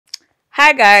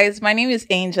Hi guys, my name is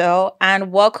Angel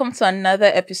and welcome to another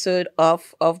episode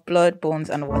of Blood, Bones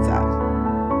and Water.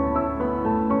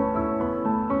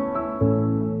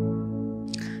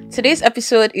 Today's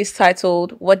episode is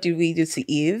titled What Did We Do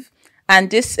to Eve? And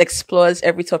this explores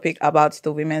every topic about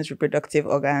the women's reproductive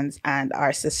organs and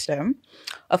our system.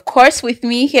 Of course, with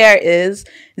me here is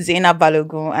Zainab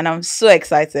Balogun, and I'm so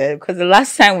excited because the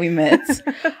last time we met,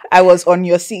 I was on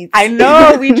your seat. I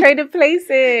know, we traded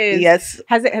places. Yes.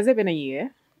 Has it been a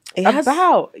year? Yes.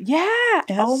 Yeah. Yes.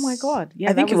 Oh my God. Yeah,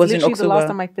 I think that it was in literally October. the last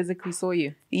time I physically saw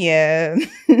you. Yeah.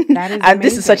 That is And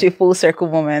this is such amazing. a full circle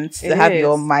moment to It have you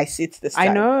is. on my seat this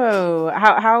time. I know.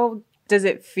 How does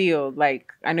it feel?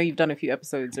 Like, I know you've done a few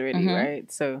episodes already,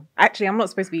 right? So actually, I'm not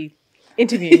supposed to be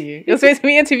interviewing you. You're supposed to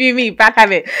be interviewing me. Bad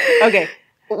habit. Okay.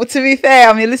 Well, to be fair,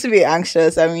 I'm a little bit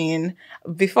anxious. I mean,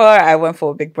 before I went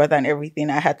for Big Brother and everything,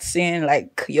 I had seen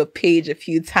like your page a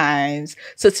few times.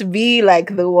 So to be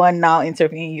like the one now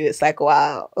interviewing you, it's like,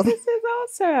 wow. This is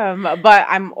awesome. But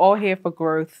I'm all here for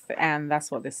growth, and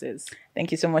that's what this is.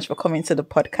 Thank you so much for coming to the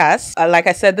podcast. Like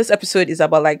I said, this episode is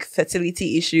about like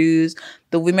fertility issues,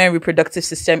 the women reproductive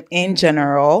system in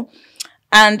general.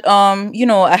 And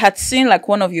I had seen like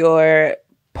one of your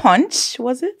punch,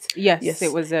 was it? Yes.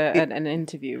 It was an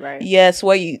interview, right? Yes,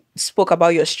 where you spoke about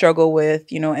your struggle with,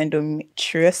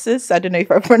 endometriosis. I don't know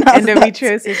if I pronounced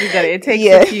Endometriosis, you got it. It takes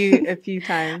Yeah. a few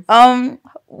times.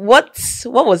 What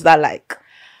was that like?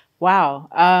 Wow.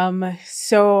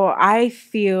 So I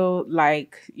feel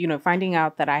like, finding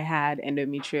out that I had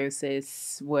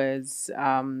endometriosis was,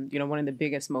 one of the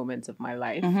biggest moments of my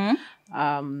life.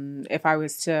 If I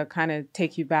was to kind of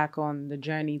take you back on the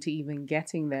journey to even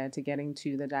getting there, to getting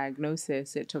to the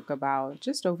diagnosis, it took about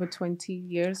just over 20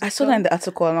 years. I saw that in the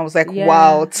article and I was like, Yeah,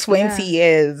 wow, 20 yeah.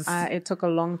 years. It took a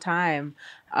long time.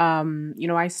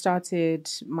 I started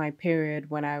my period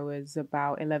when I was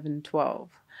about 11, 12.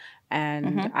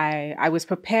 And I was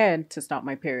prepared to start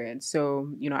my period.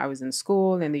 So, I was in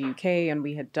school in the UK and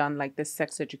we had done like this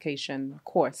sex education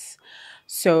course.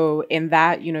 So in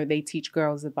that, they teach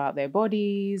girls about their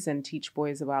bodies and teach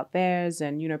boys about theirs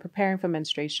and, preparing for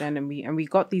menstruation. And we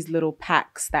got these little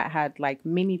packs that had like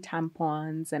mini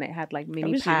tampons and it had like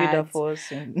mini pads.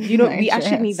 We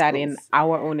actually need that in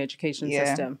our own education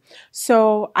system.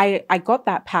 So I got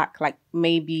that pack like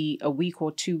maybe a week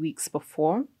or 2 weeks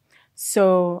before.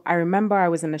 So I remember I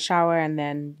was in the shower and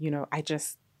then, I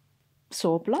just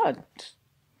saw blood.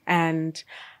 And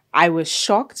I was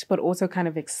shocked, but also kind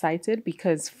of excited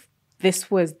because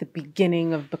this was the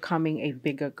beginning of becoming a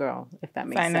bigger girl, if that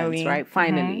makes sense, right?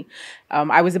 Finally.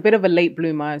 I was a bit of a late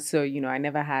bloomer. So, I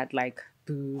never had like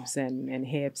boobs and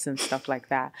hips and stuff like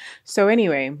that. So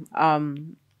anyway,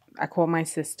 I called my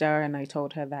sister and I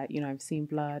told her that, I've seen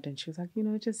blood. And she was like,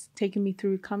 just taking me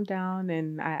through, calm down.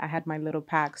 And I had my little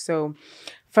pack. So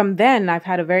from then, I've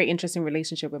had a very interesting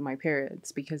relationship with my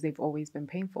periods because they've always been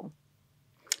painful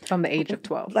from the age of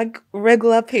 12. Like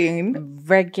regular pain?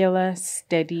 Regular,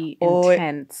 steady,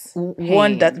 intense pain.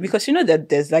 One that, because that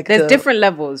there's different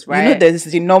levels, right? There's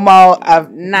the normal, I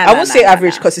won't say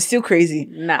average because it's still crazy.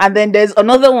 And then there's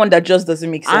another one that just doesn't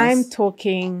make sense. I'm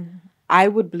talking... I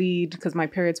would bleed because my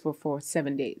periods were for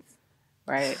 7 days,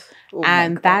 right?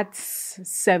 And that's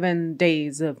 7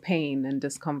 days of pain and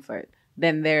discomfort.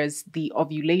 Then there's the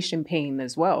ovulation pain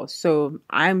as well. So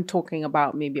I'm talking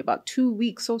about maybe about 2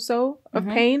 weeks or so of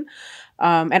pain.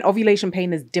 And ovulation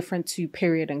pain is different to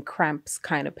period and cramps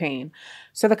kind of pain.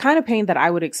 So the kind of pain that I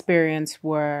would experience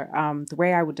were, the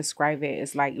way I would describe it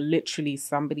is like literally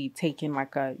somebody taking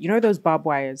like those barbed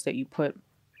wires that you put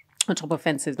on top of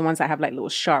fences, the ones that have like little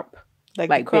sharp,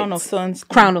 like crown of thorns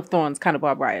kind of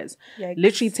barbed wires. Yikes.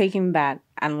 Literally taking that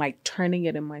and like turning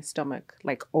it in my stomach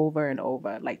like over and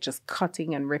over, like just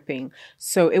cutting and ripping.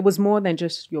 So it was more than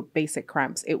just your basic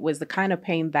cramps. It was the kind of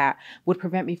pain that would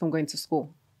prevent me from going to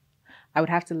school. I would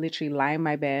have to literally lie in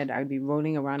my bed. I would be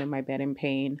rolling around in my bed in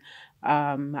pain.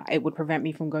 It would prevent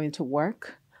me from going to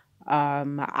work.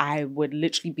 I would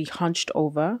literally be hunched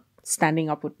over. Standing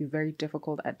up would be very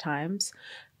difficult at times.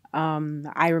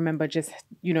 I remember just,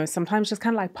 sometimes just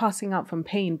kind of like passing out from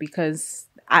pain because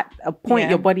at a point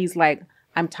your body's like,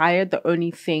 I'm tired. The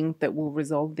only thing that will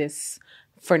resolve this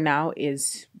for now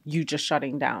is you just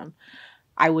shutting down.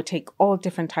 I would take all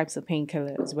different types of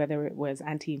painkillers, whether it was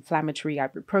anti-inflammatory,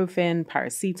 ibuprofen,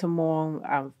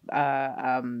 paracetamol.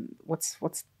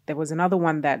 There was another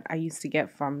one that I used to get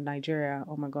from Nigeria.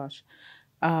 Oh my gosh.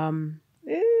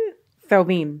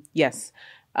 Thelvine. Yes.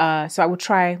 So I would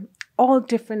try all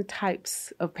different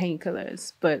types of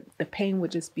painkillers, but the pain would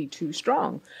just be too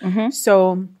strong.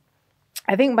 So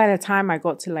I think by the time I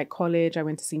got to like college, I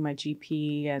went to see my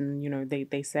GP, and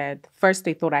they said first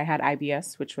they thought I had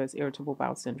IBS, which was irritable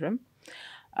bowel syndrome.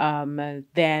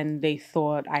 Then they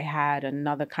thought I had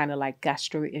another kind of like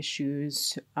gastro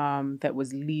issues that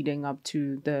was leading up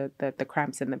to the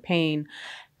cramps and the pain.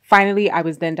 Finally, I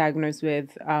was then diagnosed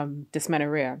with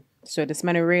dysmenorrhea. So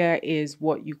dysmenorrhea is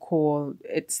what you call,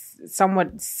 it's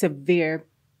somewhat severe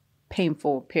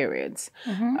painful periods.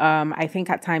 I think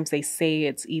at times they say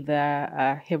it's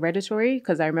either hereditary,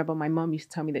 because I remember my mom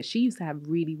used to tell me that she used to have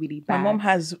really, really bad. My mom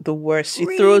has the worst. She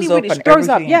really, throws up really, and she throws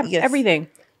everything. up. Yeah, Yes. everything.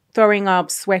 Throwing up,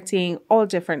 sweating, all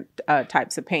different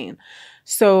types of pain.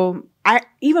 So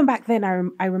even back then,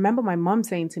 I remember my mom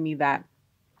saying to me that,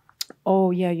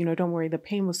 oh yeah, don't worry, the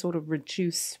pain will sort of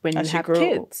reduce when you have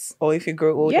kids. Or if you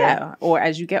grow older. Yeah, or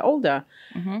as you get older.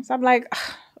 So I'm like,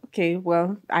 okay,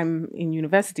 well, I'm in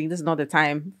university. This is not the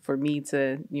time for me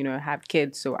to, have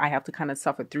kids. So I have to kind of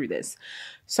suffer through this.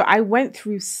 So I went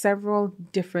through several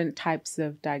different types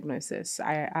of diagnosis.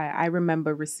 I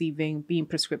remember being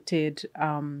prescribed, these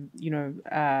kind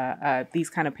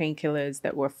of painkillers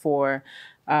that were for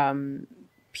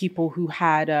people who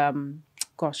had,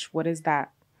 what is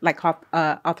that? Like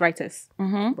arthritis,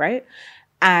 right?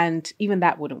 And even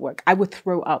that wouldn't work. I would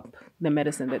throw up the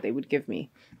medicine that they would give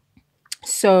me.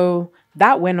 So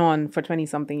that went on for 20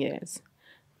 something years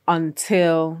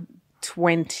until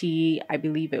I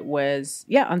believe it was,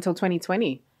 until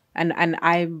 2020. And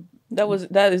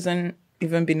that isn't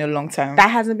even been a long time. That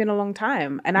hasn't been a long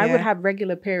time. And I would have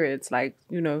regular periods, like,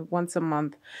 once a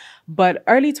month. But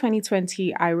early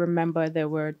 2020, I remember there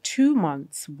were 2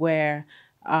 months where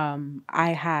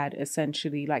I had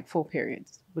essentially like 4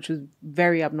 periods, which was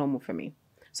very abnormal for me.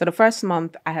 So the first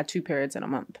month I had 2 periods in a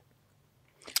month.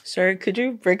 Sorry, could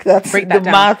you break that down?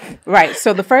 Math? Right.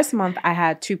 So the first month I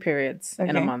had 2 periods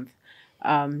in a month.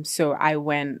 So I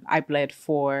bled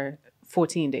for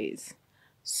 14 days.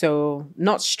 So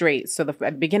not straight. So at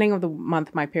the beginning of the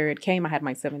month, my period came, I had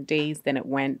my 7 days, then it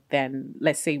went, then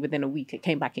let's say within a week, it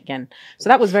came back again. So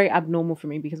that was very abnormal for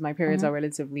me because my periods are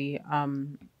relatively,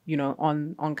 on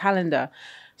calendar.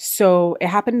 So it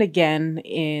happened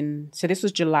again so this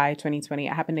was July 2020.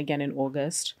 It happened again in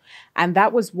August. And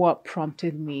that was what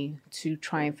prompted me to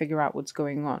try and figure out what's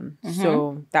going on.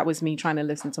 So that was me trying to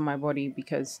listen to my body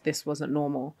because this wasn't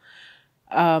normal.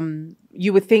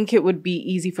 You would think it would be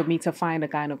easy for me to find a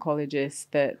gynecologist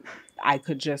that I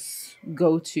could just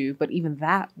go to, but even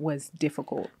that was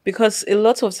difficult. Because a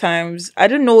lot of times, I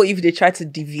don't know if they try to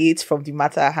deviate from the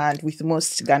matter at hand with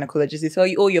most gynecologists. They tell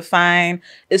you, oh, you're fine,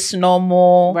 it's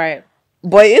normal. Right.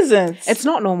 But it isn't. It's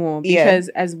not normal because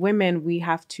as women, we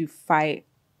have to fight,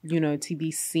 to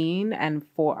be seen and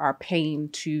for our pain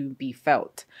to be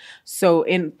felt. So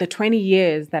in the 20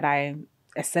 years that I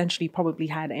essentially probably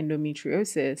had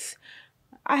endometriosis,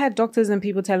 I had doctors and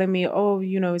people telling me, oh,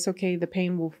 it's okay, the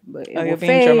pain will you're fade,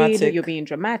 being dramatic. You're being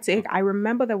dramatic. I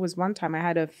remember there was one time I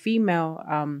had a female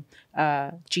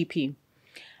GP,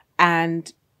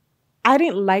 and I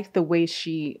didn't like the way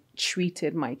she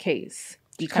treated my case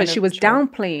because she was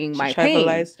downplaying my pain.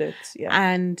 It,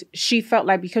 and she felt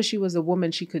like because she was a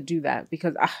woman, she could do that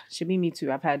because should be me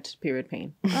too. I've had period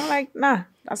pain. I'm like, nah,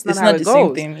 that's not how it goes. It's not the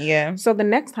same thing, yeah. So the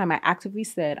next time I actively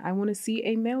said, I want to see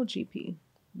a male GP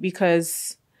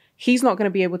because he's not going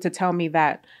to be able to tell me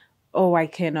that, oh, I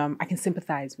can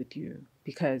sympathize with you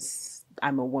because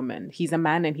I'm a woman. He's a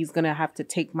man and he's going to have to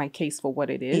take my case for what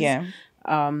it is. Yeah.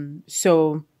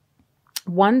 So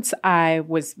once I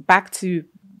was back to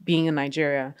being in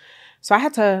Nigeria, so I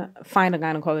had to find a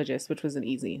gynecologist, which wasn't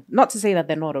easy. Not to say that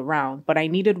they're not around, but I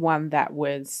needed one that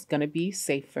was going to be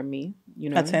safe for me,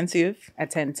 Attentive.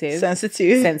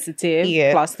 Sensitive.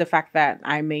 Yeah. Plus the fact that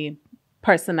I'm a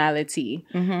personality,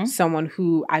 someone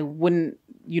who I wouldn't,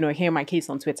 hear my case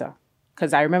on Twitter.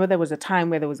 Because I remember there was a time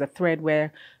where there was a thread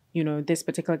where, this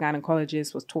particular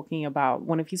gynecologist was talking about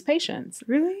one of his patients.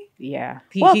 Really? Yeah.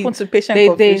 What happened to patient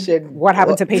confidentiality? What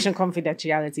happened to patient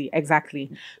confidentiality?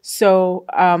 Exactly. So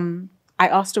I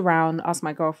asked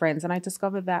my girlfriends, and I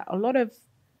discovered that a lot of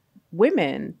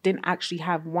women didn't actually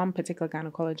have one particular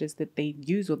gynecologist that they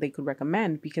use or they could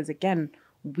recommend because, again,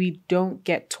 we don't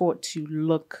get taught to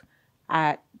look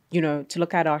at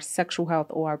our sexual health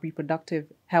or our reproductive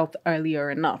health earlier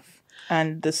enough.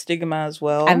 And the stigma as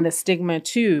well. And the stigma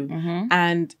too.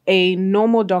 And a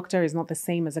normal doctor is not the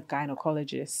same as a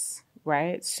gynecologist,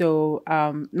 right? So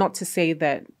not to say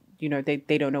that,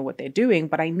 they don't know what they're doing,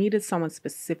 but I needed someone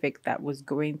specific that was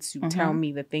going to tell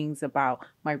me the things about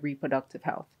my reproductive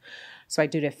health. So I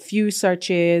did a few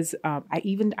searches. I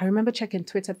remember checking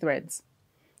Twitter threads.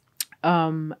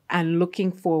 and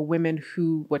looking for women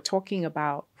who were talking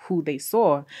about who they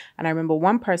saw. And I remember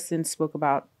one person spoke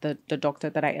about the doctor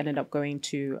that I ended up going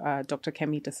to, Dr.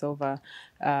 Kemi Da Silva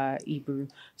Ibu.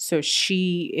 So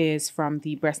she is from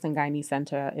the Breast and Gynae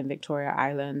Center in Victoria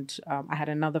Island. I had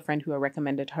another friend who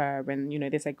recommended her, and, you know,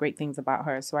 they said great things about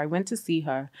her. So I went to see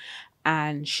her,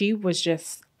 and she was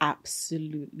just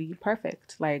absolutely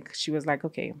perfect. Like, she was like,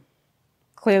 okay,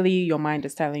 clearly your mind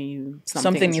is telling you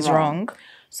something is wrong.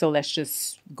 So let's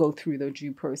just go through the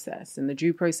due process. And the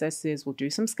due process is we'll do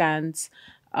some scans.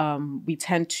 We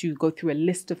tend to go through a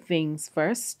list of things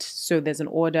first. So there's an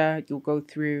order. You'll go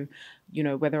through, you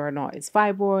know, whether or not it's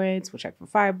fibroids. We'll check for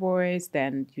fibroids.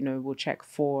 Then, you know, we'll check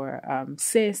for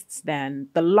cysts. Then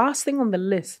the last thing on the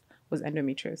list was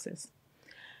endometriosis.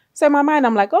 So in my mind,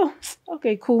 I'm like, oh,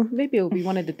 okay, cool. Maybe it'll be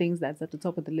one of the things that's at the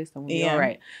top of the list and we'll be all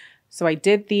right. So I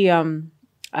did the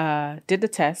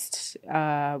test.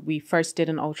 We first did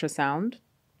an ultrasound,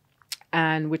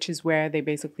 and which is where they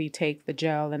basically take the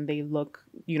gel and they look,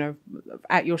 you know,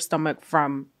 at your stomach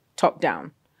from top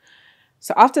down.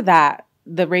 So after that,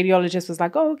 the radiologist was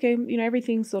like, oh, okay, you know,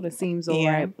 everything sort of seems all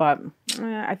right, but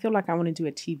I feel like I want to do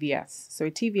a TVS. So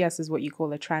a TVS is what you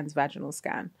call a transvaginal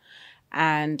scan.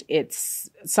 And it's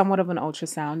somewhat of an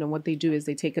ultrasound. And what they do is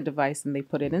they take a device and they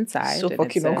put it inside. So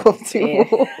fucking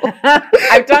uncomfortable.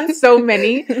 I've done so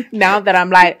many now that I'm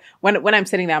like, when I'm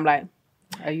sitting there, I'm like,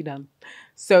 are you done?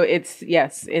 So it's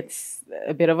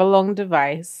a bit of a long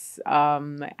device.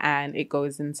 And it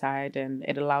goes inside and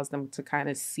it allows them to kind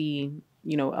of see,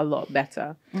 you know, a lot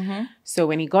better. Mm-hmm. So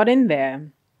when he got in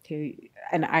there,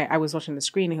 I was watching the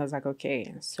screen and he was like,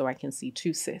 okay, so I can see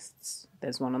 2 cysts.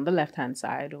 There's one on the left-hand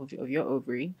side of your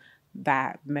ovary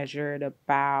that measured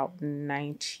about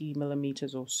 90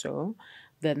 millimeters or so.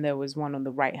 Then there was one on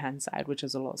the right-hand side, which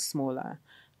is a lot smaller.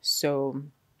 So,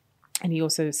 and he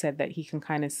also said that he can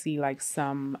kind of see like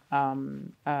some,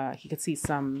 he could see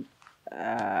some,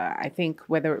 I think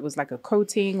whether it was like a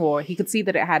coating or he could see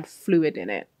that it had fluid in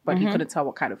it, but he couldn't tell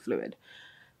what kind of fluid.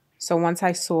 So once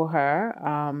I saw her,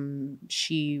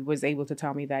 she was able to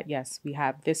tell me that, yes, we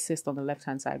have this cyst on the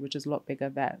left-hand side, which is a lot bigger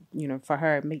that, you know, for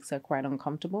her, it makes her quite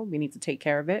uncomfortable. We need to take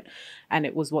care of it. And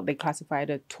it was what they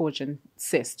classified a torsion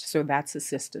cyst. So that's a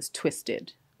cyst that's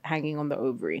twisted, hanging on the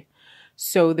ovary.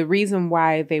 So the reason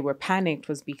why they were panicked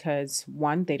was because,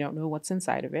 1, they don't know what's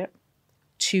inside of it.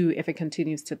 2, if it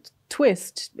continues to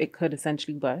twist, it could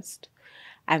essentially burst.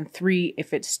 And 3,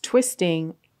 if it's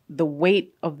twisting, the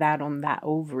weight of that on that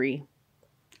ovary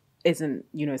isn't,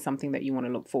 you know, something that you want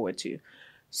to look forward to.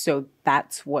 So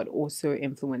that's what also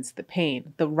influenced the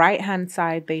pain. The right-hand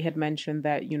side, they had mentioned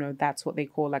that, you know, that's what they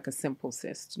call like a simple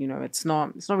cyst. You know, it's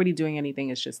not really doing anything.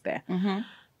 It's just there. Mm-hmm.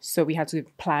 So we had to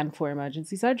plan for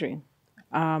emergency surgery.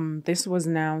 This was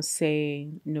now, say,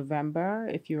 November,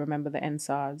 if you remember the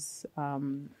NSARS,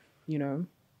 you know.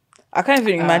 I can't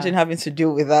even imagine having to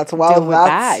deal with that while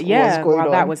that was going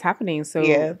on. That was happening.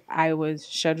 So I was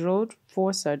scheduled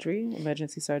for surgery,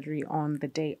 emergency surgery, on the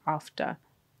day after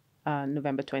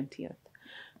November 20th.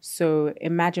 So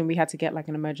imagine we had to get like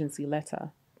an emergency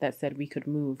letter that said we could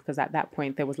move, because at that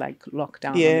point there was like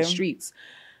lockdown on the streets.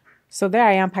 So there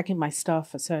I am packing my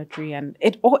stuff for surgery, and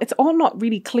it's all not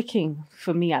really clicking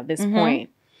for me at this point.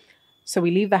 So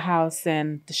we leave the house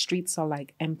and the streets are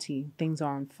like empty. Things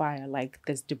are on fire. Like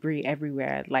there's debris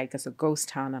everywhere. Like it's a ghost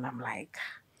town. And I'm like,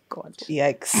 God.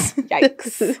 Yikes.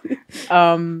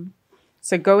 Yikes.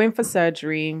 So going for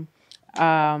surgery.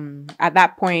 At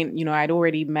that point, you know, I'd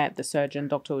already met the surgeon,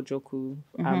 Dr. Ojoku,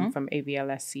 from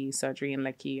AVLSC surgery in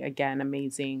Lekki. Again,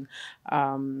 amazing.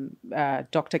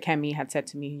 Dr. Kemi had said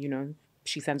to me, you know,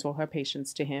 she sends all her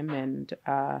patients to him. And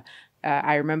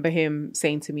I remember him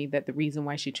saying to me that the reason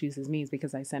why she chooses me is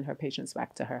because I send her patients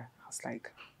back to her. I was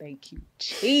like, thank you,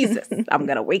 Jesus. I'm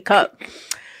going to wake up.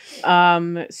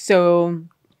 So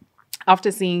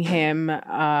after seeing him,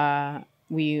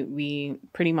 we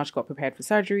pretty much got prepared for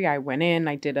surgery. I went in,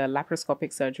 I did a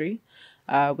laparoscopic surgery,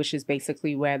 which is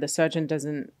basically where the surgeon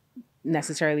doesn't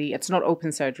necessarily, it's not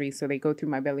open surgery. So they go through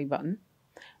my belly button.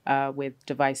 With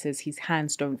devices. His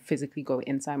hands don't physically go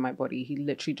inside my body. He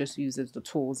literally just uses the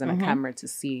tools and a camera to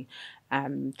see.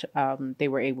 And they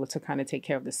were able to kind of take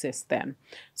care of the cyst then.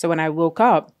 So when I woke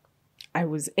up, I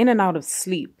was in and out of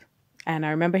sleep. And I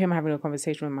remember him having a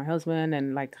conversation with my husband.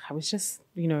 And like, I was just,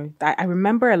 you know, I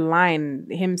remember a line,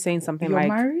 him saying something like...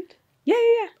 You're married?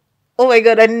 Yeah. Oh my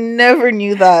God, I never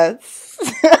knew that.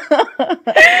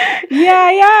 Yeah,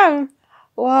 I am.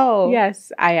 Wow.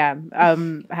 Yes, I am.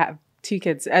 I have 2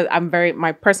 kids.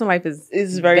 My personal life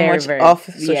is very much off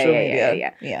social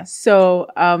media. Yeah. So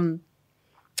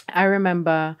I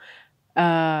remember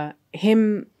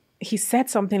him he said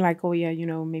something like, oh, yeah, you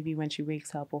know, maybe when she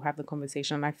wakes up, we'll have the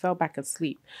conversation. And I fell back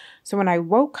asleep. So when I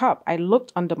woke up, I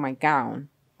looked under my gown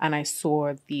and I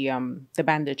saw the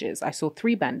bandages. I saw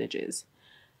 3 bandages.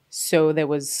 So there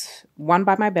was one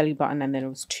by my belly button and then there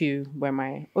was 2 where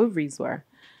my ovaries were.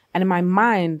 And in my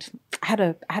mind, I had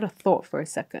a thought for a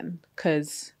second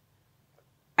because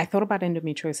I thought about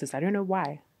endometriosis. I don't know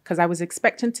why. Because I was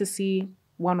expecting to see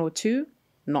 1 or 2,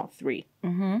 not 3.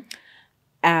 Mm-hmm.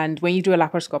 And when you do a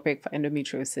laparoscopic for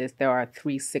endometriosis, there are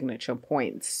 3 signature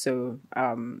points. So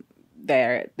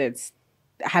there's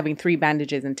having 3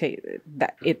 bandages and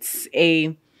that it's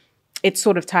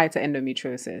sort of tied to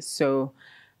endometriosis. So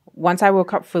once I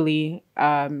woke up fully,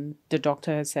 the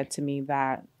doctor said to me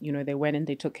that, you know, they went and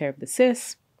they took care of the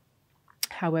cyst.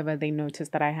 However, they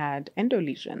noticed that I had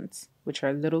endolesions, which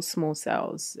are little small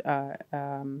cells.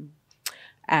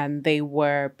 And they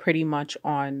were pretty much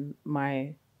on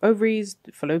my ovaries,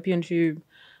 the fallopian tube.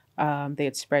 They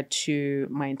had spread to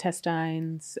my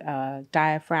intestines,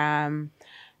 diaphragm.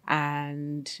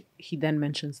 And he then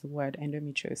mentions the word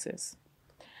endometriosis.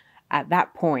 At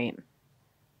that point,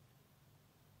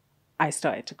 I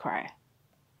started to cry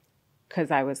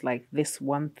because I was like, this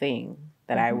one thing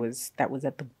that that was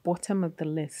at the bottom of the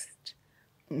list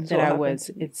that I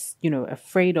was, it's, you know,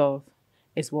 afraid of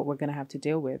is what we're going to have to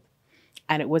deal with.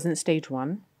 And it wasn't stage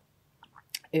 1.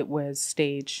 It was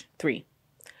stage 3.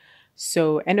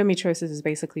 So endometriosis is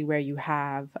basically where you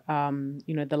have,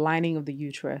 you know, the lining of the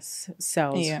uterus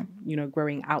cells, you know,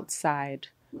 growing outside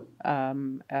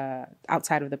of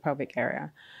the pelvic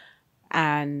area.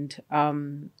 And,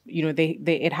 you know,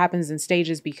 it happens in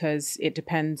stages because it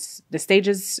depends. The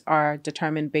stages are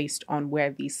determined based on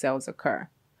where these cells occur.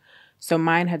 So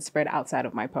mine had spread outside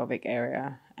of my pelvic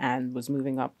area and was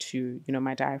moving up to, you know,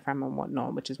 my diaphragm and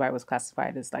whatnot, which is why it was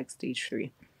classified as like stage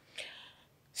 3.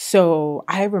 So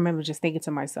I remember just thinking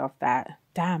to myself that,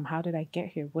 damn, how did I get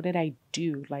here? What did I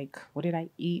do? Like, what did I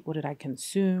eat? What did I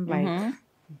consume? Like,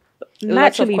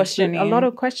 naturally, a lot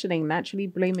of questioning, naturally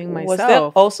blaming myself. Was there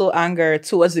also anger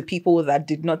towards the people that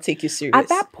did not take you serious? At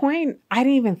that point, I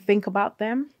didn't even think about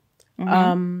them.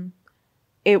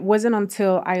 It wasn't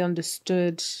until I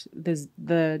understood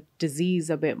the disease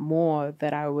a bit more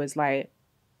that I was like,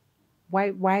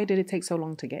 why did it take so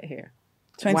long to get here?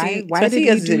 20, why 20 did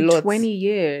years you do is 20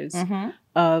 years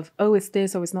of, oh, it's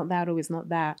this, oh, it's not that, oh, it's not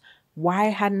that. Why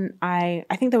hadn't I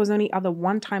think there was only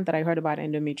one time that I heard about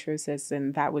endometriosis,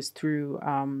 and that was through,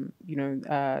 you know,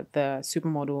 the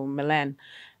supermodel Milan.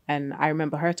 And I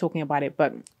remember her talking about it.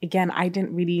 But again, I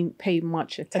didn't really pay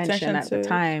much attention at the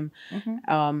time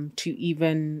to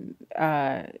even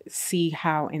see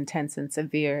how intense and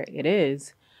severe it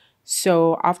is.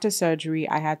 So after surgery,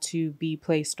 I had to be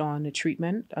placed on a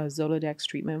treatment, a Zoladex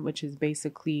treatment, which is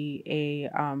basically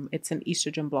it's an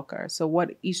estrogen blocker. So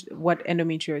what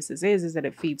endometriosis is that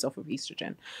it feeds off of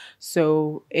estrogen.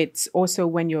 So it's also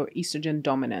when you're estrogen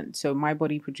dominant. So my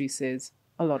body produces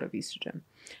a lot of estrogen.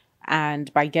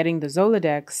 And by getting the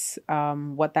Zoladex,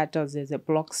 what that does is it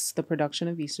blocks the production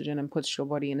of estrogen and puts your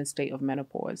body in a state of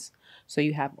menopause. So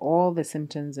you have all the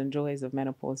symptoms and joys of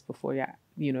menopause before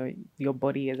your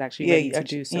body is actually ready to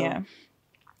do so. Yeah.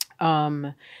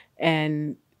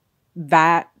 And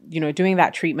that, doing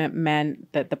that treatment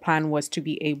meant that the plan was to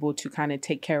be able to kind of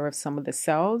take care of some of the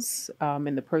cells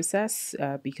in the process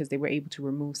because they were able to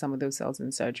remove some of those cells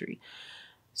in surgery.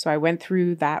 So I went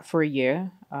through that for a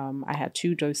year. I had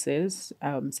 2 doses.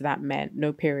 So that meant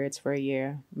no periods for a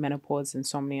year, menopause,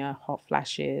 insomnia, hot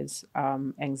flashes,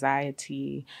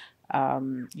 anxiety, a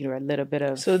little bit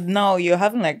of... So now you're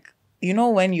having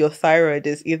when your thyroid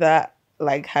is either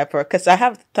hyper, because I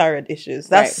have thyroid issues.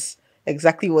 That's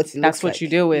exactly what it looks like. That's what you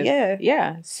deal with. Yeah.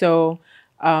 Yeah. So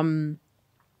I'm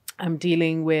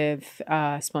dealing with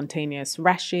spontaneous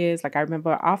rashes. I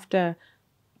remember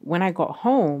when I got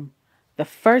home, the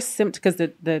first symptom, because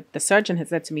the surgeon had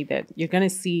said to me that you're going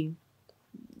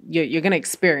to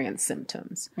experience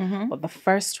symptoms. Mm-hmm. But the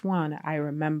first one I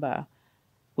remember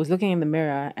was looking in the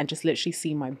mirror and just literally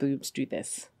seeing my boobs do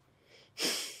this.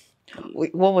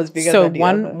 One was bigger than the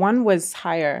other? One was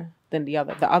higher than the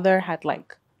other. The other had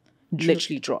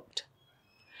literally dropped.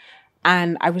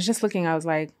 And I was just looking, I was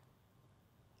like,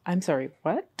 I'm sorry,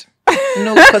 what?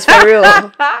 No, because for real,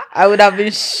 I would have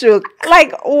been shook.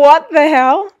 What the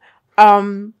hell?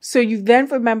 So you then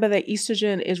remember that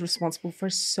estrogen is responsible for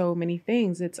so many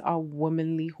things. It's our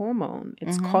womanly hormone.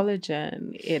 It's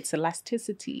collagen. It's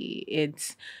elasticity.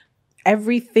 It's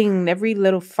everything, every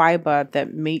little fiber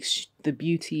that makes the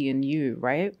beauty in you,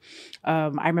 right?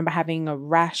 I remember having a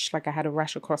rash, like I had a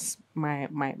rash across my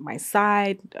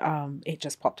side. It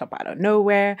just popped up out of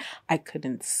nowhere. I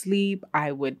couldn't sleep.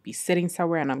 I would be sitting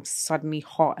somewhere and I'm suddenly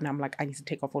hot and I'm like, I need to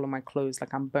take off all of my clothes.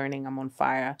 Like I'm burning, I'm on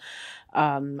fire.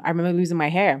 I remember losing my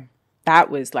hair.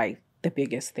 That was like the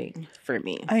biggest thing for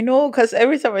me. I know, because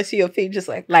every time I see your page, it's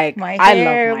like my I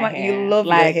hair, love my hair. You love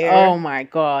like, your hair. Oh my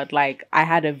God. Like I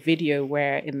had a video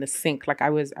where in the sink, like I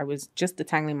was just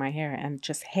detangling my hair and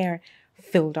just hair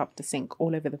filled up the sink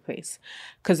all over the place.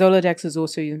 Because Zoladex is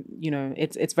also, you know,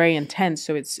 it's very intense.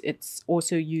 So it's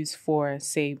also used for,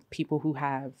 say, people who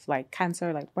have like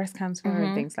cancer, like breast cancer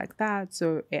and things like that.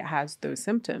 So it has those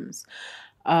symptoms.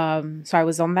 So I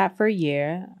was on that for a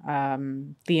year.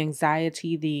 The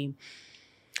anxiety,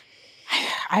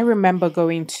 I remember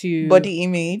going to body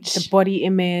image. The body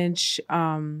image.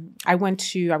 I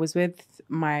was with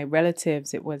my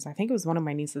relatives. I think it was one of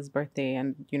my niece's birthday,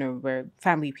 and you know, we're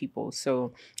family people,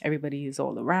 so everybody is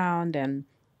all around. And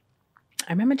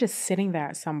I remember just sitting there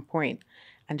at some point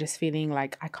and just feeling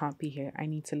like I can't be here. I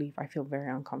need to leave. I feel very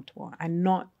uncomfortable.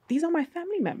 These are my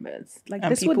family members. Like,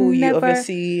 and this people would never, you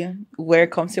obviously were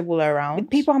comfortable around.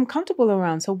 People I'm comfortable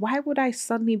around. So why would I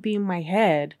suddenly be in my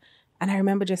head? And I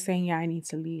remember just saying, yeah, I need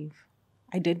to leave.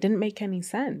 Didn't make any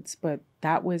sense, but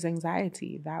that was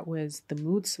anxiety. That was the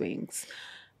mood swings.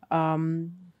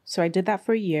 So I did that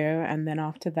for a year. And then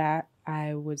after that,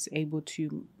 I was able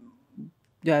to,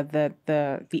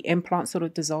 the implant sort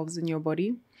of dissolves in your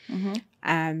body.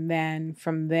 And then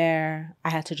from there, I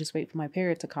had to just wait for my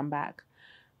period to come back.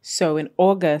 So in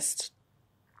August,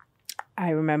 I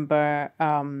remember,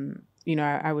 you know,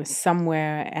 I was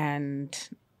somewhere and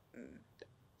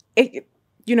it,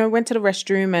 you know, went to the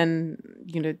restroom and,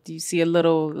 you know, you see a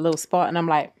little spot and I'm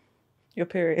like, your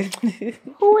period.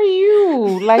 Who are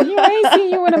you? Like, I ain't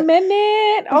seen you in a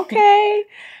minute. Okay.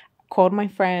 Called my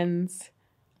friends.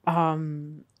 I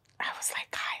was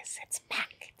like, guys, it's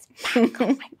back. It's back. Oh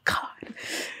my God.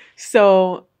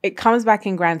 So it comes back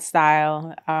in grand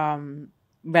style.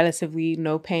 Relatively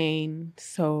no pain.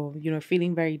 So, you know,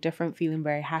 feeling very different, feeling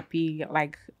very happy.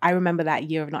 Like, I remember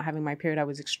that year of not having my period, I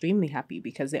was extremely happy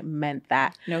because it meant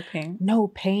that no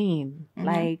pain.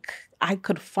 Like, I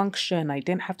could function. I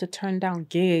didn't have to turn down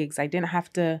gigs. I didn't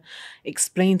have to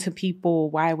explain to people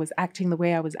why I was acting the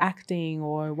way I was acting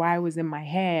or why I was in my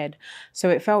head. So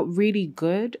it felt really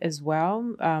good as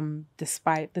well,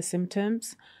 despite the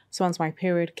symptoms. So once my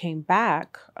period came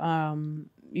back,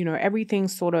 you know, everything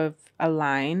sort of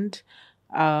aligned.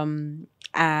 And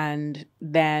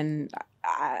then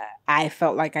I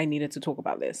felt like I needed to talk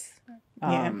about this.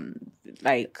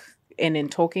 Like, and in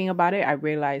talking about it, I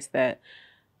realized that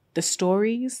the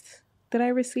stories that I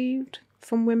received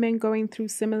from women going through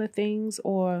similar things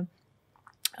or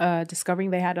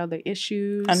discovering they had other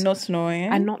issues and not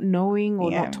knowing or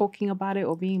not talking about it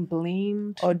or being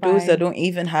blamed, or those that don't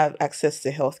even have access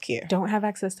to healthcare,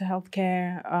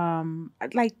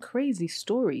 like crazy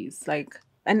stories. Like,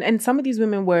 and some of these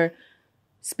women were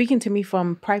speaking to me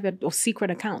from private or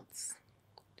secret accounts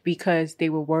because they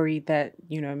were worried that,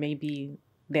 you know, maybe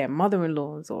their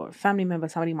mother-in-laws or family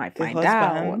members, somebody might find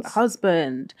out, or the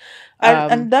husband.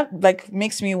 And that like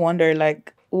makes me wonder,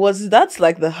 like, was that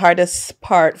like the hardest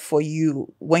part for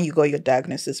you when you got your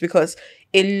diagnosis? Because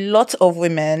a lot of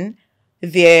women,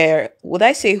 their, would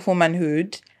I say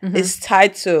womanhood is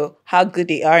tied to how good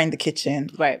they are in the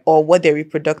kitchen, right, or what their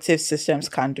reproductive systems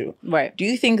can do. Right. Do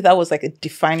you think that was like a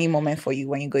defining moment for you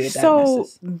when you got your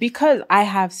diagnosis? So because I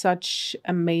have such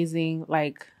amazing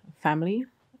like family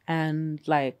and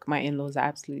like my in-laws are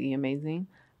absolutely amazing,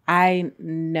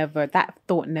 that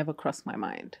thought never crossed my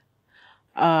mind.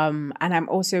 And I'm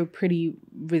also pretty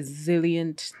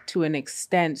resilient to an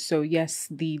extent. So yes,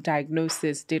 the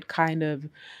diagnosis did kind of,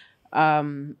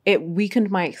 it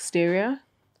weakened my exterior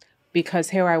because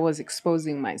here I was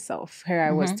exposing myself. Here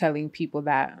I was telling people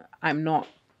that I'm not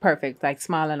perfect. Like,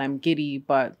 smile and I'm giddy,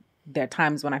 but there are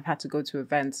times when I've had to go to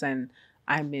events and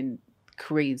I'm in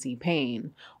crazy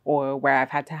pain, or where I've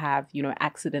had to have, you know,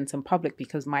 accidents in public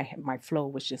because my flow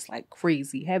was just like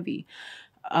crazy heavy.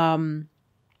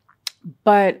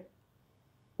 But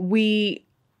we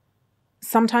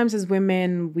sometimes as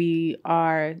women,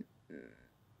 we're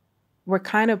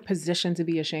kind of positioned to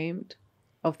be ashamed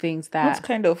of things that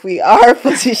we are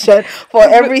positioned for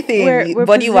everything, we're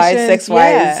body-wise,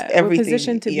 sex-wise, everything. We're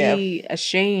positioned to be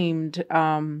ashamed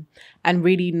and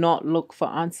really not look for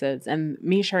answers. And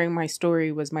me sharing my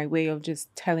story was my way of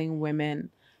just telling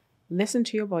women, listen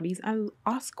to your bodies and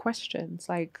ask questions.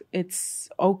 Like, it's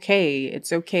okay.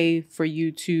 It's okay for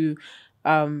you to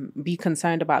be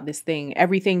concerned about this thing.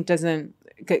 Everything doesn't,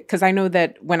 because I know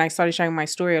that when I started sharing my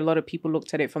story, a lot of people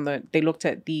looked at it they looked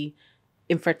at the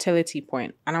infertility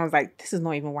point. And I was like, this is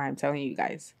not even why I'm telling you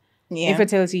guys. Yeah.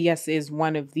 Infertility, yes, is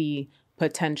one of the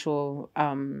potential,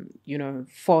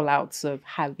 fallouts of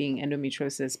having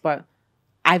endometriosis. But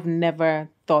I've never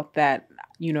thought that,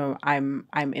 I'm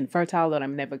infertile or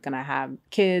I'm never going to have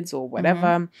kids or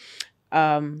whatever.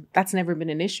 That's never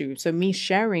been an issue. So me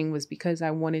sharing was because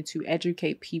I wanted to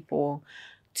educate people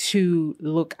to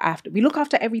we look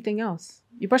after everything else.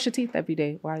 You brush your teeth every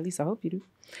day, or at least I hope you do.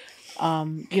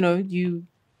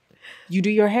 You do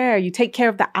your hair, you take care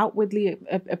of the outwardly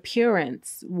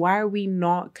appearance. Why are we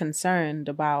not concerned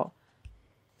about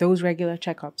those regular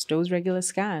checkups, those regular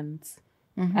scans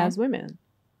as women?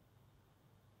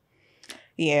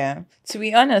 Yeah. To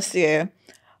be honest, yeah,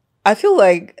 I feel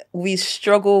like we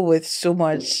struggle with so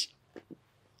much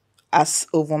as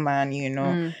a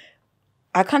woman,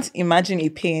 I can't imagine a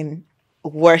pain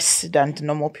worse than the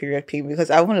normal period pain, because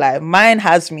I won't lie, mine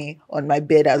has me on my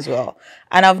bed as well.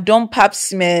 And I've done pap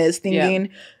smears thinking,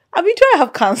 I mean, do I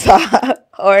have cancer?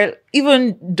 Or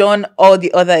even done all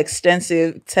the other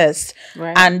extensive tests.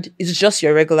 Right. And it's just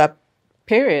your regular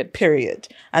period.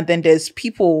 And then there's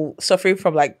people suffering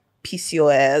from like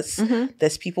PCOS.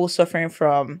 There's people suffering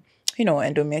from,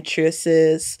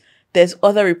 endometriosis. There's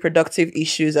other reproductive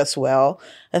issues as well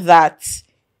that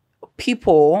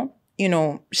people,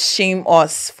 shame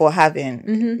us for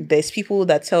having. There's people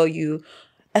that tell you,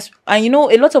 and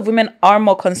a lot of women are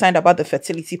more concerned about the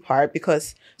fertility part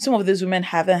because some of these women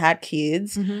haven't had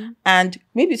kids, and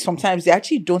maybe sometimes they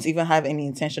actually don't even have any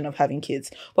intention of having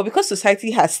kids. But because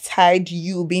society has tied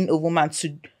you being a woman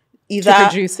to either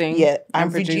producing,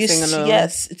 and producing alone.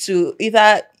 Yes, to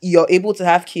either you're able to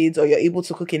have kids or you're able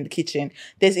to cook in the kitchen.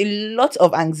 There's a lot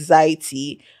of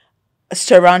anxiety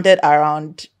surrounded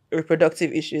around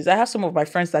reproductive issues. I have some of my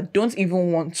friends that don't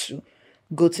even want to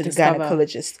go to the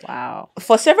gynecologist. Wow.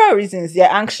 For several reasons. They're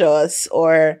anxious,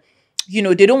 or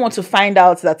they don't want to find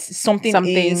out that something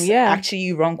is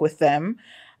actually wrong with them.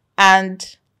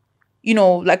 And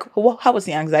like, how was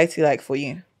the anxiety like for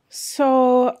you?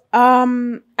 So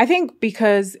I think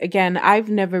because, again, I've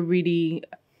never really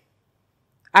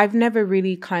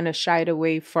kind of shied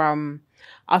away from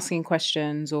asking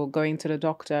questions or going to the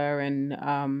doctor and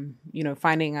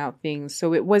finding out things.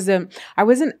 So I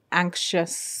wasn't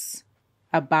anxious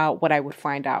about what I would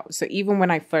find out. So even when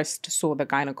I first saw the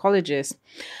gynecologist,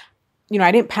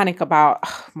 I didn't panic about,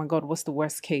 oh my God, what's the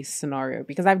worst case scenario?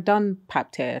 Because I've done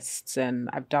pap tests and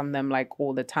I've done them like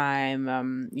all the time.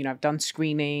 I've done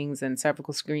screenings and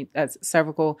cervical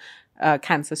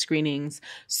cancer screenings.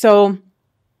 So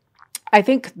I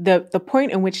think the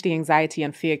point in which the anxiety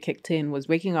and fear kicked in was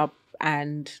waking up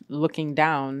and looking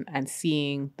down and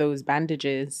seeing those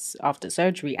bandages after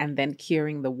surgery and then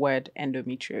hearing the word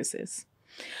endometriosis.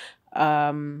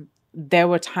 There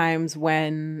were times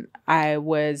when I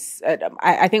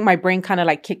think my brain kind of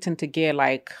like kicked into gear,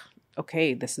 like,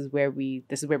 okay, this is where we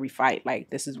fight. Like,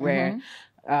 this is where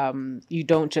you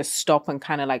don't just stop and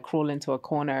kind of like crawl into a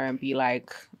corner and be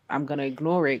like, I'm going to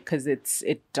ignore it, because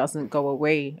it doesn't go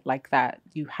away like that.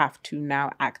 You have to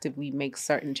now actively make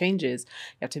certain changes.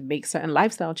 You have to make certain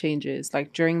lifestyle changes.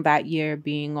 Like during that year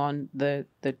being on the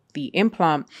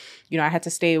implant, I had to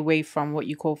stay away from what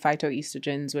you call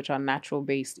phytoestrogens, which are natural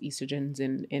based estrogens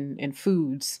in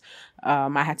foods.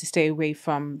 I had to stay away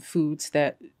from foods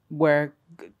that were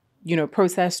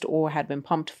processed or had been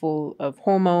pumped full of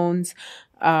hormones.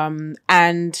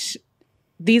 And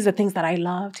these are things that I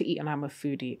love to eat, and I'm a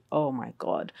foodie. Oh my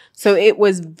God. So it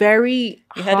was very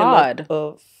hard. You had a lot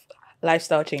of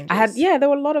lifestyle changes. There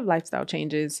were a lot of lifestyle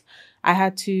changes. I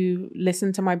had to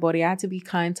listen to my body. I had to be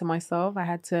kind to myself. I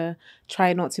had to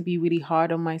try not to be really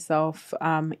hard on myself,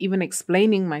 even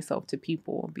explaining myself to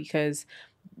people, because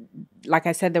like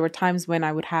I said, there were times when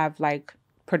I would have like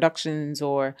productions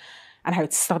and I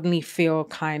would suddenly feel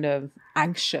kind of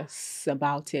anxious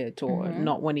about it or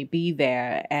not want to be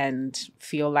there and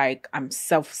feel like I'm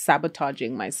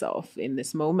self-sabotaging myself in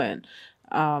this moment.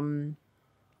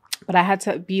 But I had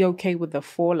to be okay with the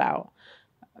fallout.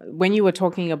 When you were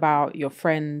talking about your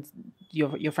friends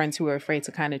who were afraid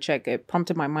to kind of check, it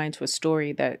prompted my mind to a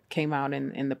story that came out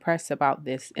in the press about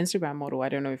this Instagram model. I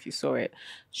don't know if you saw it.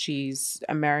 She's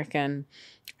American,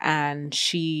 and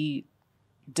she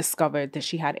discovered that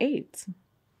she had AIDS.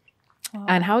 Oh.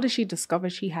 And how did she discover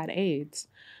she had AIDS?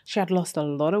 She had lost a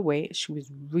lot of weight. She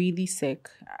was really sick.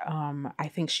 I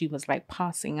think she was like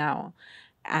passing out.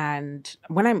 And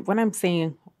when I'm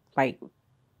saying like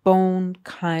bone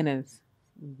kind of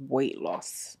weight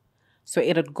loss, so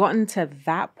it had gotten to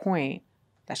that point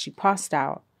that she passed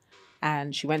out,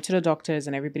 And she went to the doctors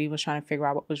and everybody was trying to figure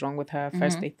out what was wrong with her.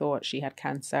 First, they thought she had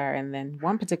cancer. And then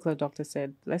one particular doctor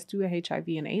said, let's do a HIV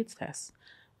and AIDS test.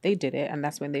 They did it. And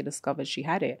that's when they discovered she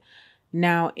had it.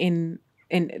 Now, in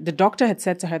the doctor had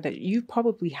said to her that you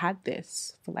probably had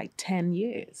this for like 10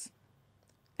 years.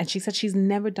 And she said she's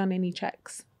never done any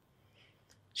checks.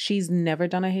 She's never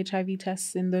done a HIV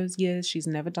test in those years. She's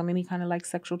never done any kind of like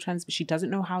sexual transmission. She doesn't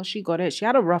know how she got it. She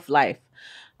had a rough life.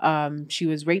 She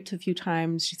was raped a few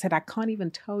times. She said, I can't even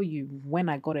tell you when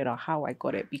I got it or how I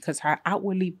got it because her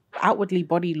outwardly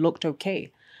body looked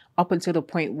okay up until the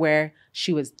point where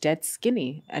she was dead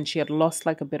skinny and she had lost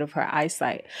like a bit of her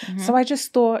eyesight. So I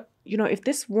just thought, you know, if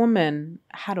this woman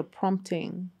had a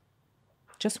prompting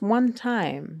just one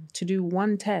time to do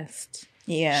one test,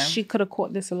 she could have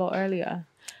caught this a lot earlier.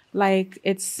 Like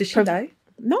it's did she die?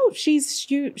 No, she's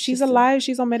alive.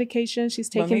 She's on medication. She's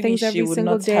taking things every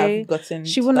single day.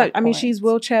 She wouldn't. I mean, she's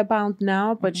wheelchair bound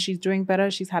now, but she's doing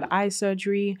better. She's had eye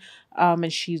surgery,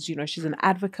 and she's an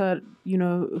advocate. You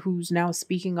know, who's now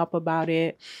speaking up about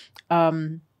it.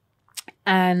 And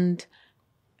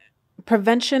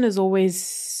prevention is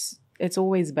always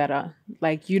better.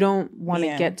 Like you don't want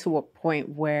to get to a point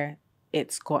where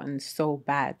it's gotten so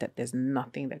bad that there's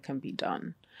nothing that can be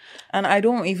done. And I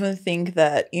don't even think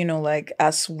that, you know, like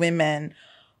as women,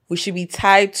 we should be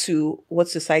tied to what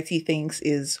society thinks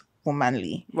is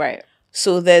womanly. Right.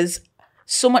 So there's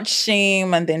so much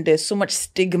shame and then there's so much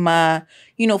stigma,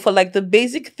 you know, for like the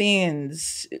basic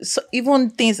things, so even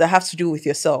things that have to do with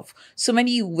yourself. So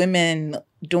many women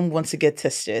don't want to get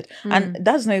tested. And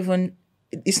that's not even...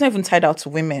 It's not even tied out to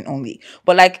women only.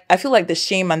 But like, I feel like the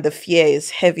shame and the fear is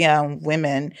heavier on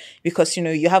women because, you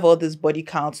know, you have all these body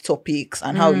count topics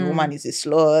and how a woman is a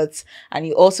slut. And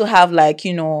you also have like,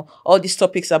 you know, all these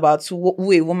topics about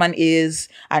who a woman is.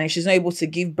 And if she's not able to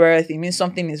give birth, it means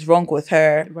something is wrong with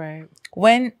her. Right.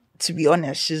 When, to be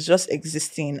honest, she's just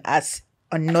existing as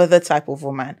another type of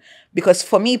woman. Because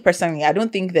for me personally, I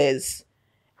don't think there's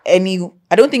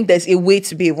a way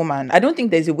to be a woman. I don't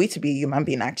think there's a way to be a human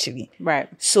being, actually. Right.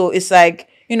 So it's like,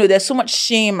 you know, there's so much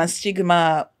shame and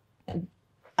stigma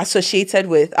associated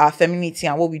with our femininity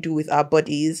and what we do with our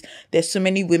bodies. There's so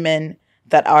many women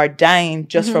that are dying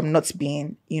just from not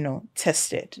being, you know,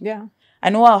 tested. Yeah. I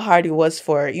know how hard it was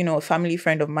for, you know, a family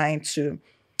friend of mine to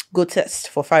go test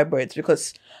for fibroids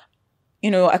because, you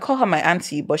know, I call her my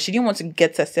auntie, but she didn't want to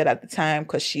get tested at the time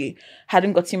because she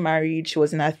hadn't gotten married. She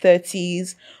was in her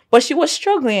 30s, but she was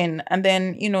struggling. And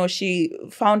then, you know, she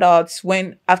found out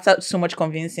after so much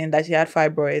convincing that she had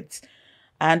fibroids.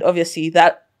 And obviously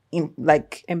that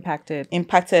impacted,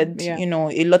 you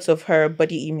know, a lot of her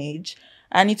body image.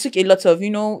 And it took a lot of, you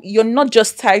know, you're not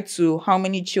just tied to how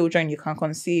many children you can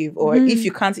conceive or if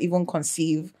you can't even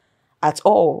conceive at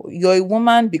all. You're a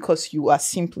woman because you are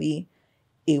simply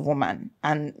a woman,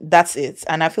 and that's it.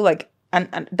 And I feel like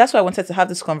and that's why I wanted to have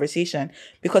this conversation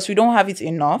because we don't have it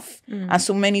enough, and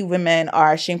so many women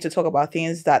are ashamed to talk about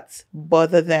things that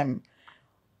bother them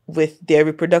with their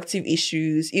reproductive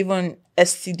issues, even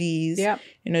STDs.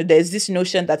 You know, there's this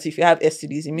notion that if you have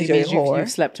STDs, it means you're a whore.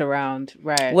 You've slept around,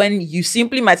 right? When you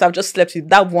simply might have just slept with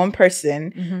that one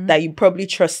person that you probably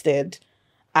trusted,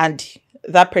 and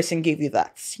that person gave you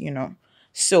that, you know.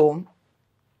 So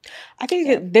I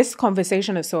think this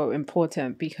conversation is so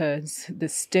important because the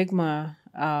stigma,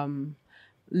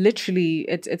 literally,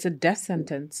 it's a death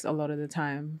sentence a lot of the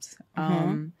times.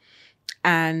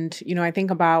 And, you know, I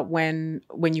think about when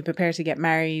you prepare to get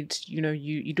married, you know,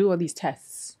 you do all these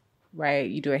tests, right?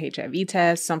 You do a HIV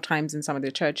test. Sometimes in some of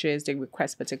the churches, they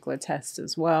request particular tests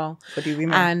as well. For the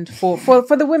women. And for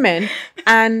the women.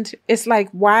 And it's like,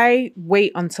 why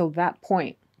wait until that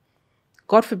point?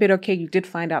 God forbid, okay, you did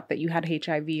find out that you had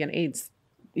HIV and AIDS.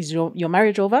 Is your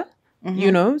marriage over? You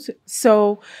know?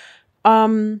 So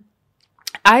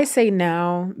I say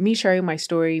now, me sharing my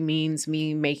story means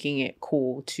me making it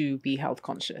cool to be health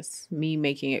conscious. Me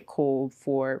making it cool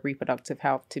for reproductive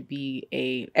health to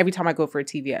be every time I go for a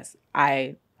TVS,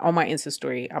 on my Insta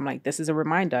story, I'm like, this is a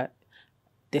reminder.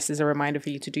 This is a reminder for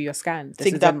you to do your scan.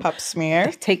 Take that pap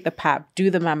smear. Take the pap. Do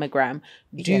the mammogram.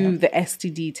 Do the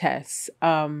STD tests.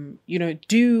 You know,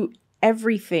 do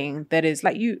everything that is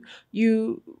like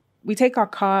we take our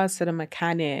cars to the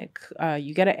mechanic.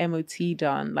 You get an MOT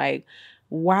done. Like,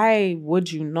 why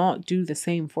would you not do the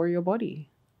same for your body?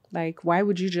 Like, why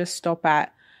would you just stop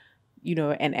at, you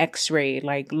know, an X-ray?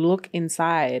 Like, look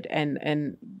inside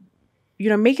and you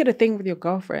know, make it a thing with your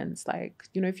girlfriends. Like,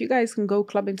 you know, if you guys can go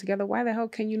clubbing together, why the hell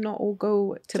can you not all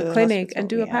go to the clinic hospital, and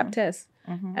do a pap test?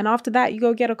 And after that, you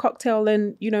go get a cocktail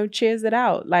and, you know, cheers it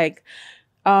out. Like,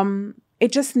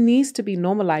 it just needs to be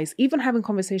normalized. Even having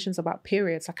conversations about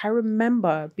periods. Like I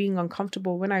remember being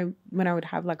uncomfortable when I would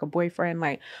have like a boyfriend,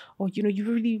 like, oh, you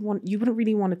wouldn't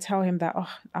really want to tell him that, oh,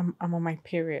 I'm on my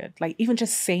period. Like even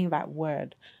just saying that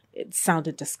word, it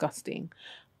sounded disgusting.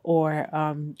 Or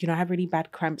I have really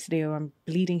bad cramps today, or I'm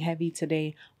bleeding heavy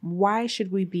today. Why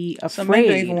should we be afraid? Some men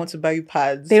don't even want to buy you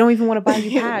pads. They don't even want to buy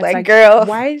you pads. like, girl,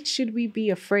 why should we be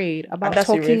afraid about that's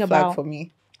talking a red flag about? For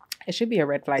me, it should be a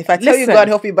red flag. If I tell you God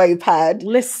help you buy your pad,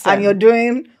 and you're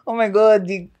doing, oh my God,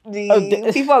 the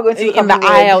people are going to in the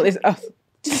aisle is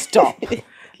stop.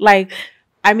 Like,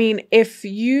 I mean, if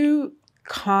you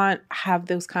can't have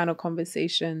those kind of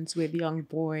conversations with young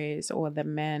boys or the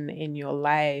men in your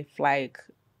life, like,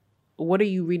 what are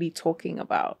you really talking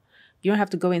about? You don't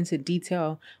have to go into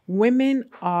detail. Women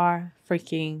are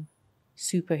freaking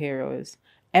superheroes.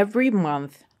 Every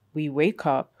month we wake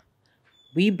up,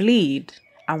 we bleed,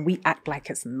 and we act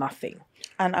like it's nothing.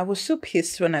 And I was so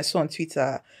pissed when I saw on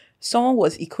Twitter, someone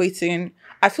was equating,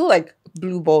 I feel like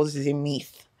blue balls is a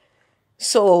myth.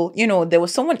 So, there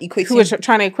was someone equating... Who was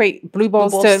trying to equate blue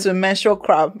balls to menstrual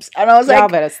cramps. And I was like... Y'all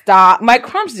better stop. My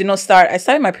cramps did not start. I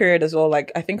started my period as well.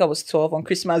 Like, I think I was 12 on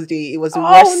Christmas Day. It was the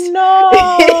worst... Oh, no!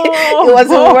 It was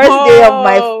the worst day of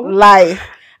my life.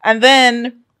 And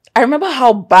then, I remember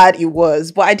how bad it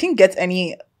was. But I didn't get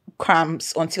any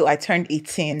cramps until I turned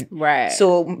 18. Right.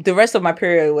 So, the rest of my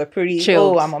period were pretty...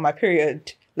 Chilled. Oh, I'm on my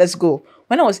period. Let's go.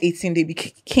 When I was 18, they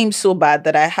became so bad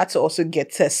that I had to also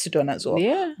get tests done as well.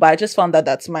 Yeah. But I just found that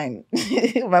that's mine.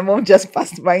 My mom just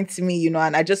passed mine to me, and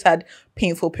I just had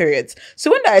painful periods.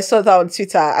 So when I saw that on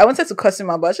Twitter, I wanted to cuss him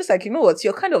out, but I was just like, you know what?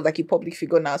 You're kind of like a public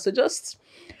figure now. So just...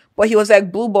 But he was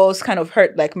like, blue balls kind of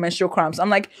hurt like menstrual cramps. I'm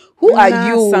like, who are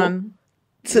you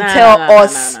to tell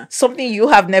us something you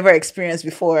have never experienced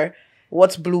before?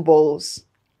 What's blue balls?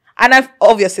 And I've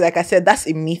obviously, like I said, that's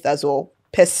a myth as well,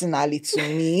 personally to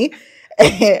me.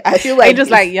 I feel like it's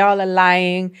just like y'all are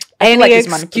lying. Any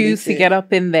excuse to get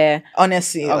up in there.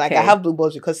 Honestly, like I have blue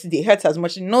balls because they hurt as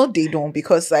much. No, they don't,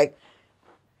 because like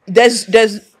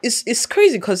it's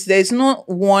crazy because there's not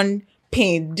one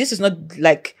pain. This is not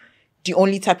like the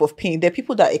only type of pain. There are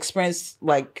people that experience,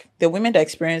 like, there are women that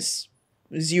experience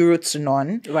 0 to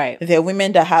none. Right. There are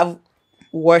women that have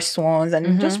worse ones and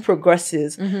it just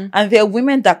progresses. And there are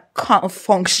women that can't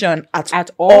function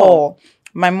at all.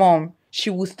 My mom, she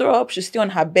will throw up, she'll stay on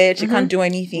her bed, she can't do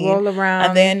anything. Roll around.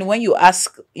 And then when you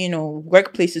ask,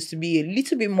 workplaces to be a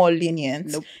little bit more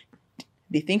lenient,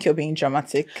 they think you're being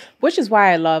dramatic. Which is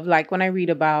why I love, like, when I read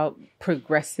about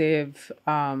progressive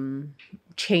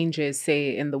changes,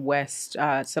 say, in the West.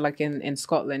 So, like, in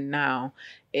Scotland now,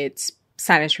 it's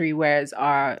sanitary wares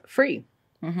are free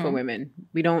for women.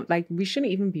 We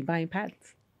shouldn't even be buying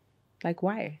pads. Like,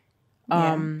 why?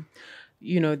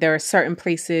 There are certain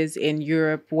places in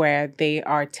Europe where they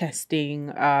are testing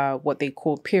what they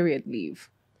call period leave.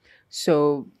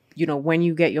 So, when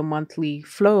you get your monthly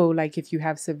flow, like if you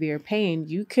have severe pain,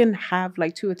 you can have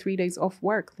like 2 or 3 days off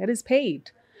work that is paid.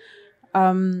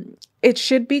 It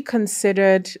should be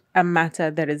considered a matter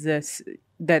that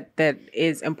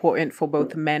is important for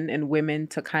both men and women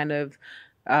to kind of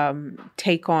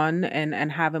take on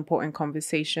and have important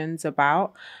conversations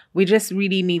about. We just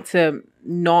really need to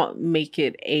not make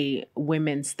it a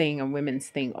women's thing and women's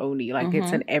thing only. Like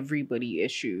it's an everybody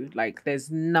issue. Like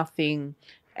there's nothing,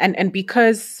 and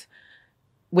because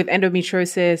with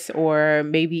endometriosis or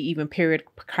maybe even period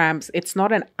cramps, it's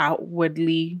not an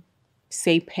outwardly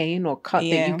say pain or cut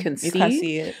that you can see. You can't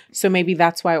see it. So maybe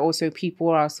that's why also people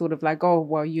are sort of like, oh,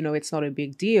 well, it's not a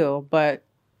big deal, but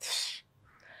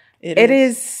it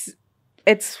is.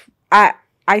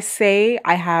 I say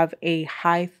I have a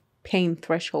high pain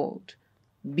threshold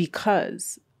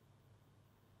because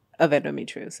of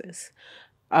endometriosis.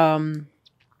 I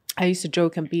used to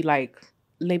joke and be like,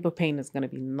 labor pain is going to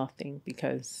be nothing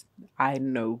because I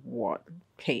know what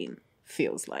pain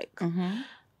feels like.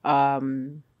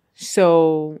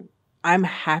 So I'm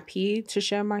happy to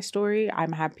share my story.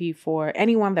 I'm happy for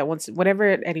anyone that wants, whatever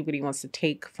anybody wants to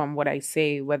take from what I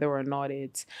say, whether or not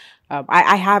it's,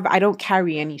 I don't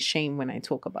carry any shame when I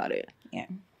talk about it.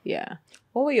 Yeah.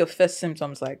 What were your first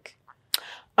symptoms like?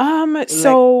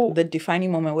 So like the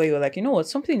defining moment where you're like, you know what,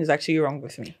 something is actually wrong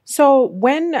with me. So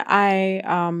when I,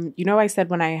 I said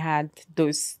when I had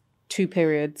those 2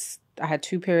 periods, I had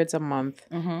 2 periods a month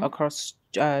across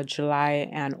July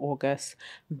and August.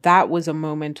 That was a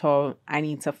moment of I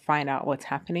need to find out what's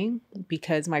happening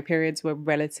because my periods were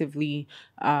relatively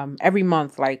every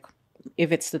month. Like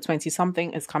if it's the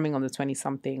 20-something, it's coming on the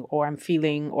 20-something, or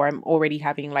I'm already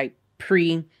having like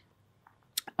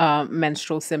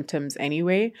menstrual symptoms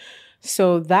anyway.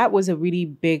 So that was a really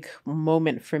big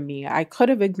moment for me. I could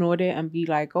have ignored it and be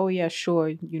like, oh, yeah,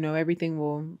 sure, everything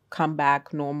will come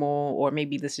back normal, or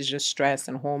maybe this is just stress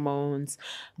and hormones.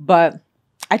 But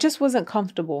I just wasn't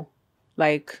comfortable.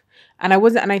 And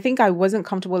I think I wasn't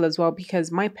comfortable as well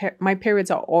because my periods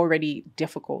are already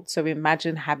difficult. So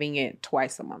imagine having it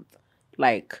twice a month.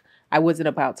 I wasn't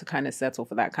about to kind of settle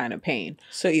for that kind of pain.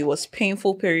 So it was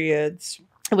painful periods.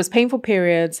 It was painful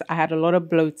periods. I had a lot of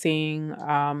bloating.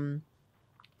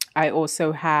 I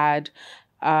also had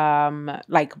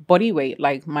body weight,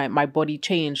 my body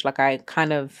changed. I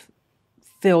kind of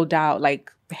filled out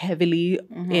heavily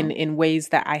in ways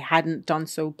that I hadn't done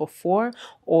so before,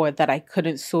 or that I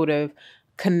couldn't sort of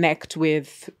connect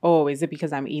with. Oh, is it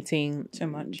because I'm eating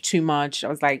too much? I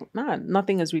was like, nah,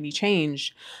 nothing has really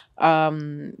changed.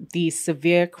 The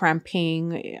severe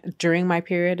cramping during my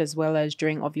period, as well as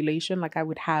during ovulation, I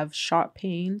would have sharp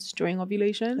pains during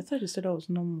ovulation. I thought you said that was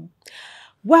normal.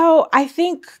 Well, I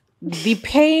think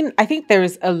there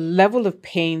is a level of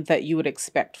pain that you would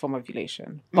expect from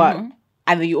ovulation, but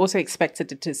and you also expect it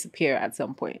to disappear at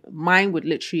some point. Mine would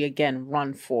literally again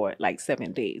run for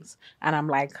 7 days, and I'm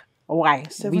like, why?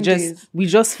 7 days. We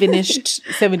just finished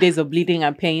 7 days of bleeding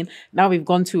and pain. Now we've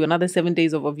gone to another 7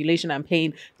 days of ovulation and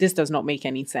pain. This does not make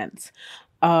any sense.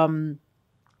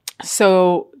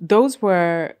 So those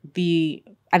were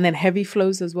and then heavy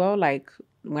flows as well.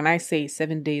 When I say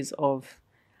 7 days of,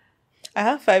 I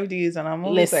have 5 days and I'm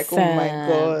always oh my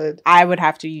God. I would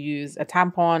have to use a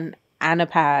tampon and a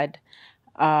pad,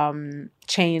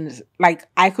 chains.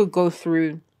 I could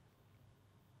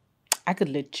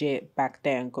legit back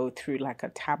then go through a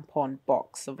tampon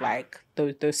box of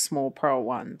those small pearl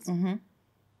ones. Maybe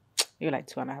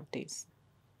 2.5 days.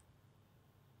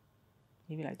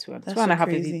 Maybe 2 and a half.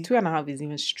 2.5 is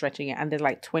even stretching it, and there's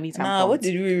 20 tampons. Nah, what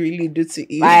did we really do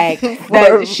to Eve?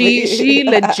 She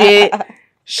legit,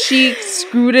 she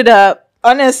screwed it up.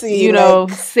 Honestly,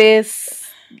 sis,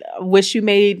 wish you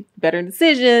made better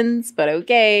decisions, but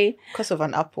okay. Because of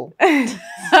an apple.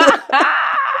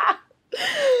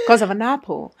 Because of an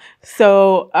apple.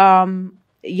 So,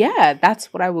 yeah,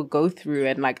 that's what I would go through.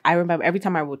 And I remember every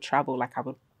time I would travel, I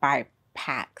would buy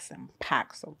packs and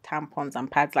packs of tampons and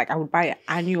pads. I would buy an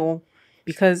annual,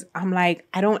 because I'm I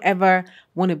don't ever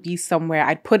want to be somewhere.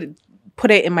 I'd put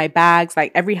it in my bags.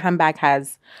 Every handbag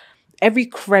has, every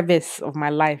crevice of my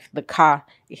life, the car,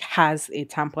 it has a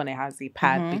tampon, it has a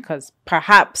pad, because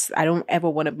perhaps I don't ever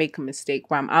want to make a mistake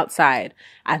where I'm outside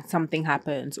and something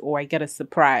happens, or I get a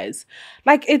surprise.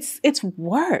 It's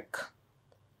work.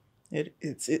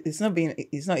 It's not easy.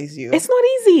 It's not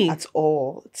easy at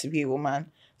all to be a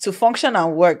woman, to function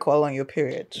and work while on your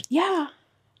period. Yeah.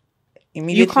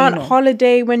 Immediately, you can't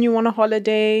holiday when you want to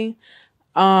holiday.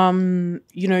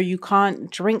 You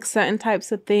can't drink certain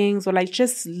types of things, or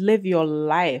just live your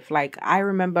life. I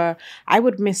remember I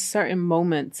would miss certain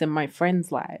moments in my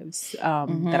friends' lives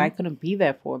that I couldn't be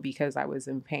there for because I was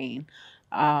in pain.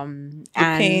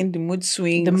 The mood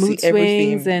swings,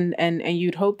 everything. and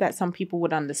you'd hope that some people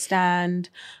would understand,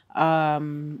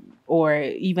 or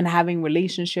even having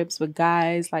relationships with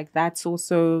guys. That's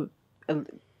also,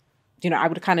 I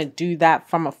would kind of do that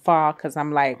from afar, because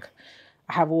I'm I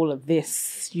have all of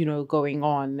this, going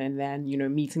on, and then,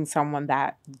 meeting someone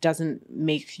that doesn't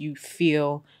make you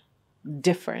feel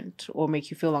different or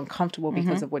make you feel uncomfortable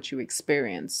because of what you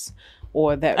experience,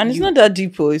 or that. And it's not that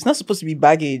deep. It's not supposed to be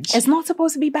baggage. It's not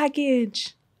supposed to be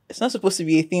baggage. It's not supposed to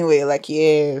be a thing where you're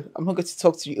I'm not going to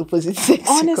talk to the opposite sex.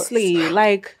 Honestly,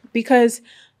 because,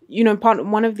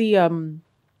 one of the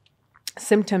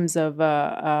symptoms of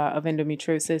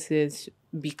endometriosis is,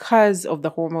 because of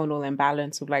the hormonal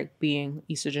imbalance of being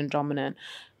estrogen dominant,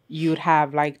 you'd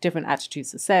have different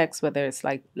attitudes to sex, whether it's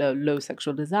low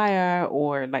sexual desire,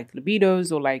 or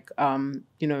libidos, or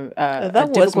that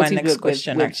was my next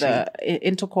question, with actually.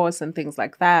 Intercourse and things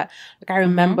like that. I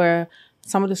remember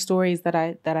some of the stories that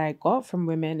I got from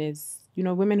women is,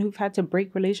 women who've had to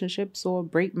break relationships or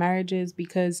break marriages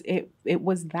because it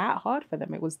was that hard for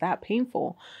them. It was that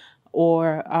painful.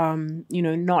 Or,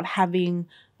 not having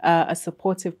a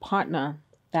supportive partner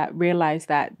that realized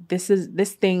that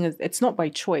it's not by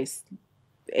choice.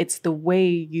 It's the way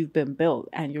you've been built,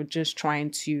 and you're just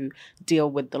trying to deal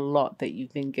with the lot that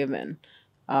you've been given.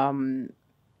 And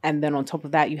then on top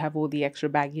of that, you have all the extra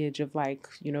baggage of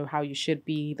how you should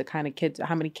be, the kind of kids,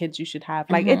 how many kids you should have.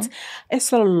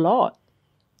 It's a lot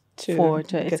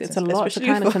It's a lot to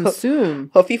kind of consume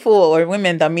for people or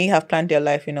women that may have planned their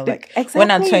life. You know, like exactly.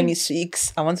 when I'm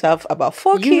 26, I want to have about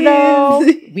 4 kids. You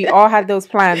know, we all had those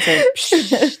plans. And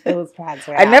those plans.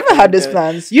 I never had those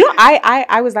plans. You know,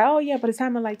 I was like, oh yeah, by the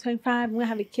time I'm like 25, I'm gonna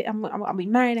have a kid. I'll be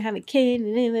married and have a kid.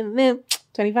 And then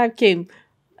 25 came.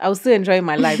 I was still enjoying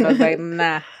my life. I was like,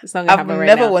 nah, it's not gonna happen right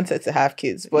now. I've never wanted to have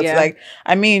kids, but like,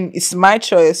 I mean, it's my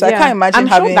choice. So I can't imagine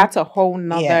having. Sure that's a whole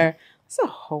nother. It's a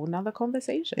whole nother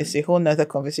conversation. It's a whole nother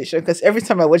conversation because every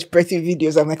time I watch birthing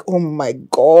videos, I'm like, oh my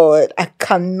God, I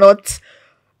cannot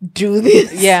do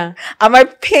this. Yeah. And my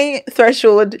pain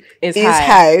threshold is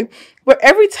high. But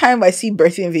every time I see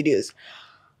birthing videos,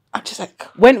 I'm just like.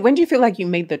 When do you feel like you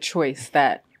made the choice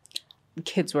that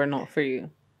kids were not for you?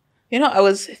 You know, I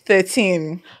was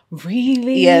 13.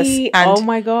 Really? Yes. And oh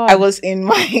my God. I was in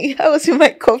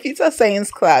my computer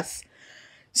science class.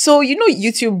 So, you know,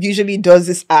 YouTube usually does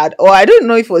this ad, or I don't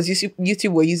know if it was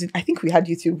YouTube were using. I think we had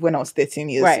YouTube when I was 13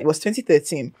 years. Right. It was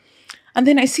 2013. And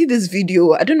then I see this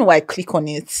video. I don't know why I click on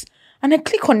it. And I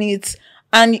click on it.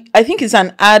 And I think it's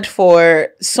an ad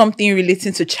for something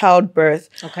relating to childbirth.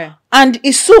 Okay. And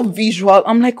it's so visual.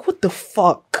 I'm like, what the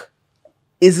fuck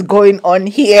is going on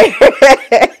here?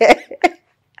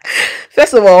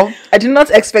 First of all, I did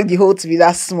not expect the hole to be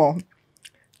that small.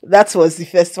 That was the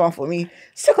first one for me.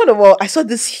 Second of all, I saw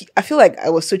this. I feel like I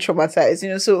was so traumatized, you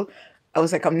know. So I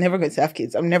was like, I'm never going to have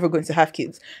kids. I'm never going to have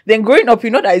kids. Then growing up,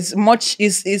 you know that is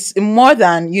more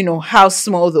than, you know, how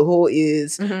small the hole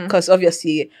is. Because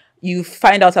obviously you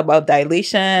find out about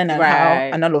dilation and how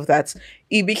and all of that.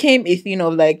 It became a thing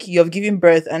of like you've given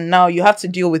birth and now you have to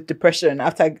deal with depression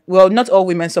after. Well, not all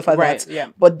women suffer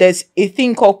that, but there's a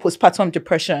thing called postpartum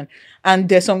depression, and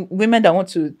there's some women that want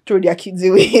to throw their kids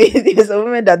away. There's some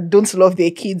women that don't love their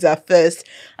kids at first.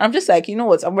 And I'm just like, you know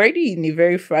what? I'm already in a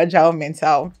very fragile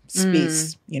mental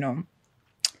space. You know,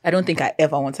 I don't think I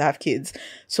ever want to have kids.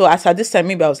 So at this time,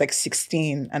 maybe I was like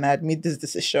 16, and I had made this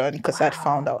decision because I'd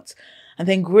found out. And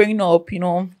then growing up, you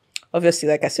know, obviously,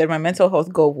 like I said, my mental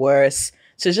health got worse.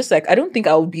 So it's just like, I don't think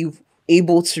I would be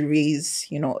able to raise,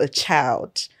 you know, a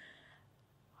child.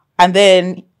 And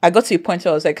then I got to a point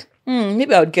where I was like,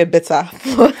 maybe I would get better.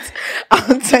 But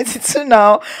I'm 22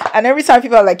 now. And every time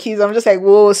people are like kids, I'm just like,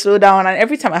 whoa, slow down. And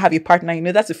every time I have a partner, you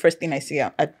know, that's the first thing I say.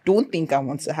 I don't think I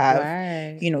want to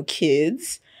have, you know,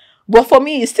 kids. But for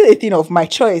me, it's still a thing of my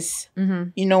choice.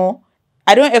 You know,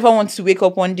 I don't ever want to wake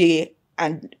up one day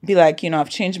and be like, you know,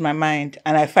 I've changed my mind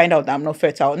and I find out that I'm not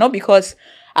fertile. Not because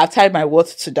I've tied my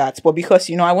worth to that, but because,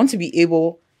 you know, I want to be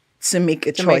able to make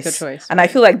a choice. And I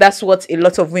feel like that's what a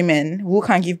lot of women who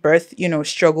can't give birth, you know,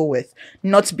 struggle with.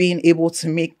 Not being able to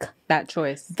make that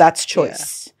choice. Yeah.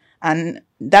 And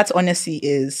that honestly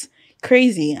is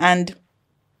crazy. And,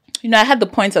 you know, I had the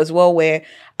point as well where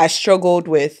I struggled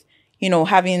with, you know,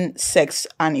 having sex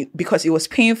and because it was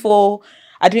painful.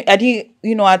 I didn't,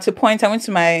 you know, at a point I went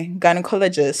to my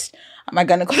gynecologist. My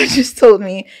gynecologist told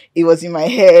me it was in my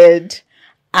head.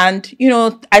 And, you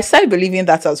know, I started believing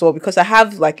that as well because I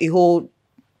have like a whole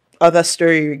other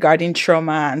story regarding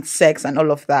trauma and sex and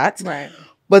all of that. Right.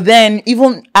 But then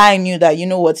even I knew that, you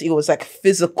know what, it was like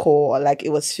physical, like it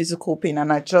was physical pain.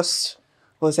 And I just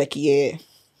was like, yeah.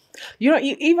 You know,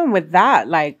 even with that,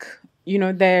 like, you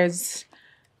know, there's,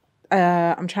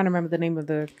 I'm trying to remember the name of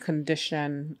the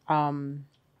condition,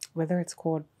 whether it's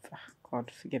called,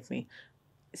 God, forgive me.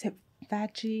 Is it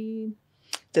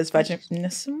There's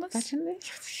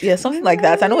vaginismus? Yeah, something like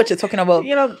that. I know what you're talking about.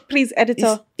 You know, please,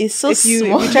 editor. It's so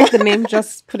small. If you check the name,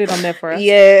 just put it on there for us.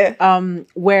 Yeah.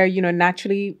 Where, you know,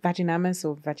 naturally, vaginamus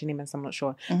or vaginimus, I'm not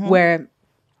sure, where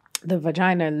the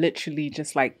vagina literally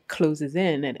just like closes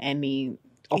in at any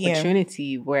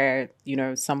opportunity where, you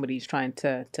know, somebody's trying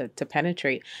to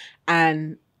penetrate.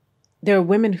 And there are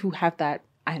women who have that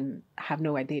and have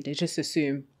no idea. They just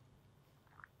assume,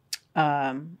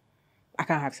 I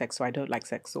can't have sex, so I don't like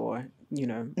sex, or, you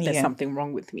know, there's something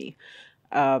wrong with me.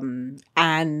 And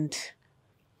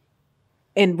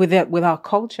with our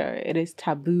culture, it is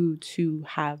taboo to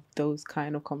have those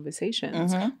kind of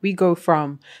conversations. We go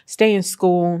from stay in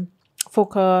school,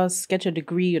 focus, get your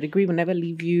degree will never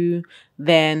leave you,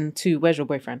 then to where's your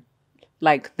boyfriend?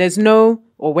 Like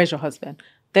or where's your husband?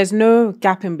 There's no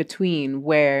gap in between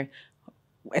where,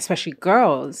 especially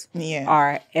girls,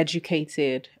 are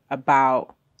educated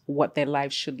about what their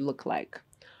lives should look like,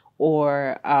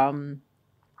 or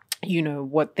you know,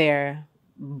 what their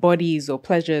bodies or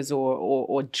pleasures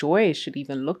or joy should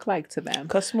even look like to them.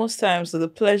 Because most times the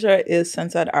pleasure is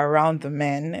centered around the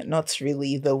men, not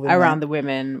really the women. Around the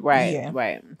women, right? Yeah.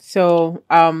 Right. So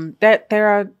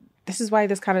this is why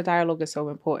this kind of dialogue is so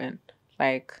important.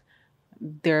 Like,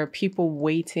 there are people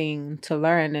waiting to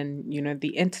learn, and you know, the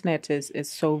internet is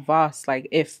so vast. Like,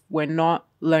 if we're not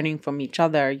learning from each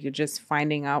other, you're just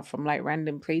finding out from like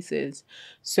random places.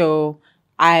 So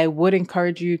I would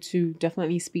encourage you to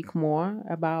definitely speak more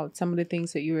about some of the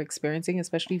things that you're experiencing,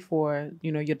 especially for,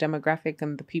 you know, your demographic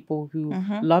and the people who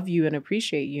love you and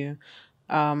appreciate you.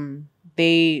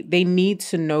 They need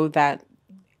to know that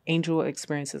Angel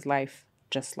experiences life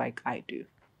just like I do.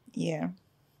 Yeah.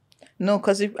 No,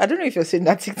 because I don't know if you're seeing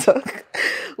that TikTok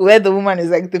where the woman is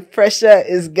like, the pressure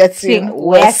is getting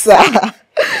worse. When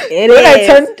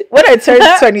I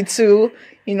turned 22,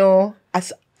 you know, I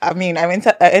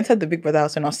entered the Big Brother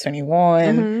house when I was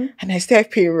 21, and I still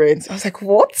have paying rent. I was like,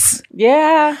 what?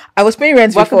 Yeah. I was paying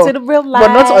rent Welcome before, to the real life.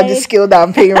 but not on the scale that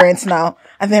I'm paying rent now.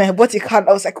 And then I bought a car, and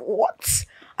I was like, what?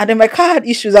 And then my car had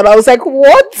issues, and I was like,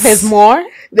 what? There's more?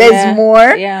 There's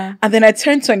more? Yeah. And then I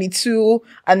turned 22,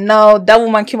 and now that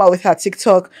woman came out with her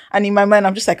TikTok, and in my mind,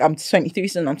 I'm just like, I'm 23,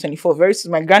 soon I'm 24. Very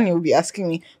soon, my granny will be asking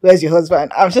me, where's your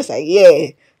husband? I'm just like, yeah,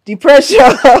 depression.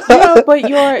 No, but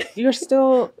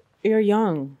you're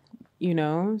young, you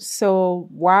know? So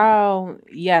while,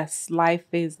 yes, life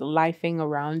is lifing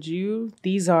around you,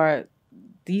 these are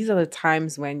the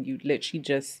times when you literally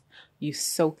just, you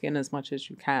soak in as much as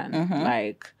you can.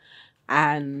 Like,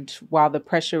 and while the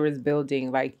pressure is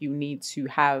building, like, you need to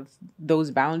have those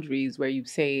boundaries where you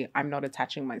say, I'm not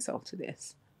attaching myself to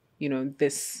this. You know,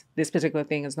 this particular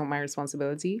thing is not my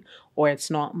responsibility, or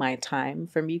it's not my time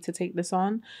for me to take this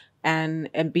on, and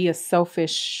be as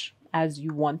selfish as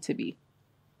you want to be.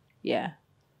 Yeah.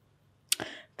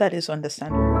 That is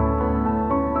understandable.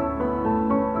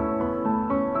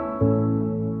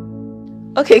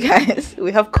 Okay, guys,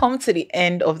 we have come to the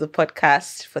end of the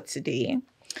podcast for today.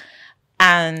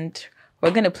 And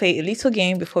we're going to play a little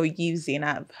game before we give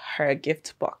Zainab her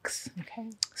gift box. Okay.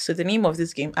 So the name of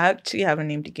this game, I actually haven't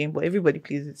named the game, but everybody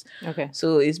plays it. Okay.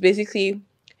 So it's basically, you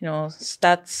know,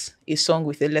 starts a song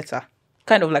with a letter.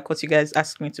 Kind of like what you guys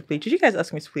asked me to play. Did you guys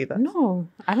ask me to play that? No,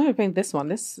 I've never played this one.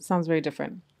 This sounds very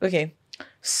different. Okay.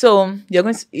 So you're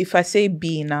going to, if I say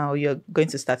B now, you're going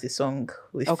to start a song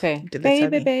with the letter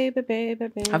baby, B. baby, baby,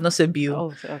 baby. I've not said B.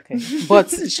 Oh, okay. But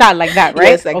shout like that, right?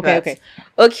 Yes, like that. Okay.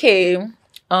 Okay.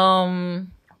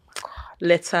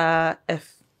 Letter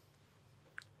F.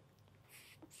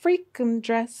 Freakum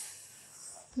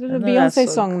dress. The know Beyonce that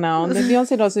song song. now. The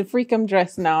Beyonce does a freakum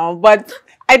dress now, but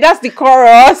that's the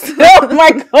chorus. Oh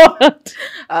my god.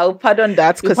 I'll pardon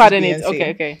that You because pardon it.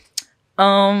 Okay.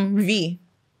 V.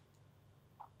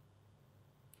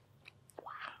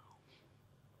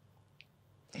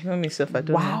 Even myself, I don't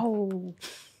know. Wow.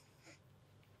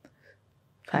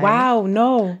 Five. Wow,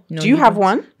 no. No, Do you have don't.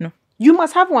 one? No. You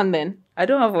must have one then. I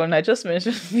don't have one. I just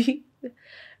mentioned V.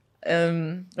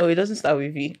 Oh, it doesn't start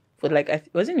with V. But like,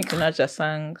 wasn't Nicki Minaj that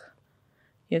sang?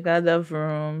 You got the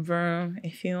vroom vroom.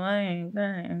 If you want,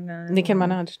 Nicki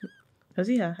Minaj. Was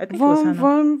he her? I think it was her.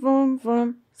 Vroom, vroom, vroom,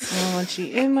 vroom. I want you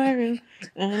in my room.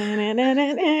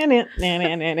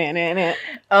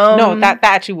 No, that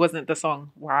actually wasn't the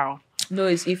song. Wow. No,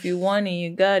 it's if you want it, you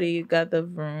got the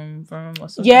vroom vroom or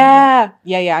something. Yeah.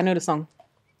 I know the song.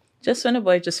 Just when a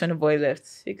boy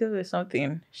left. It could be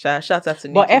something. Shout out to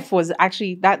Nicki. But F was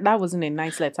actually that wasn't a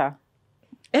nice letter.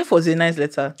 F was a nice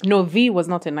letter. No, V was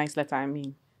not a nice letter. I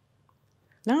mean,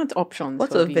 now it's options.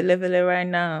 What's a vele right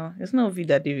now? It's no V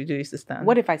that Davido used to stand.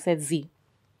 What if I said Z?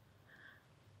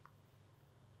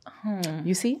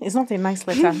 You see, it's not a nice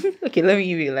letter. Okay, let me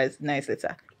give you a nice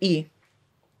letter. E.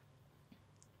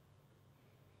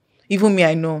 Even me,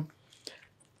 I know.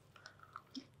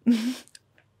 Wow.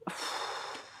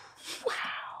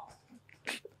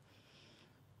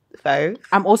 5.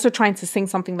 I'm also trying to sing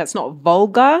something that's not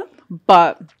vulgar,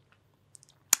 but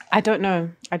I don't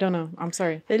know. I'm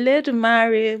sorry. The little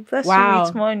Mary, bless Wow. you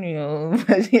with money.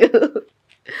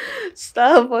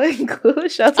 Stop, boy, go.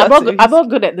 Shout out to I'm not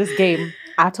good at this game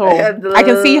at all. I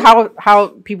can see how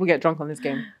people get drunk on this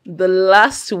game. The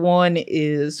last one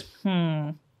is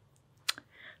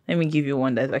let me give you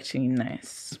one that's actually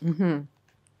nice.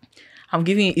 I'm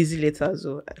giving you easy letters,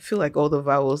 so I feel like all the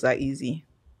vowels are easy.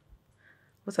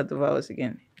 What are the vowels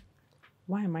again?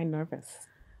 Why am I nervous?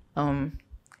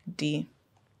 D.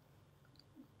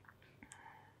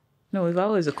 No, a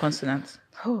vowel is a consonant.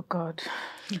 Oh God.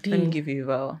 D. Let me give you a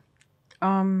vowel.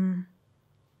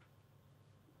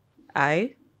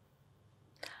 I.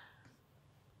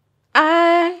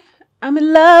 I'm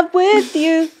in love with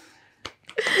you.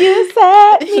 You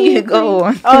said me. You go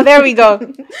on. Oh, there we go.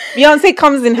 Beyonce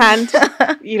comes in hand.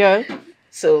 You know.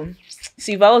 So,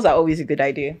 see, vowels are always a good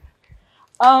idea.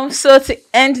 So to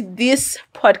end this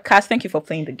podcast, thank you for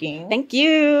playing the game. Thank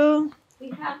you. We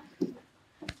have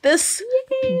this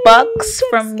Yay! box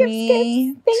from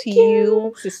me Thank to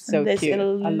you. This is so And there's cute. a I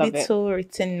love it. little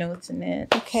written note in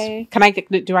it. Okay.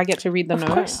 Do I get to read the note?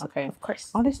 Course. Okay. Of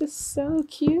course. Oh, this is so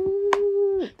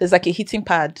cute. There's like a heating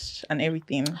pad and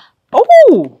everything.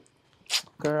 Oh,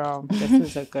 girl, this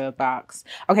is a good box.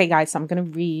 Okay, guys, so I'm going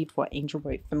to read what Angel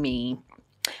wrote for me.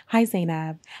 Hi,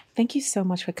 Zainab. Thank you so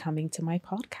much for coming to my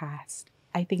podcast.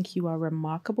 I think you are a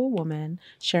remarkable woman,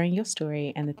 sharing your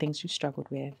story and the things you struggled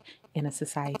with in a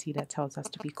society that tells us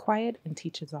to be quiet and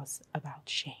teaches us about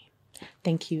shame.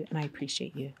 Thank you, and I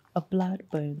appreciate you. Of blood,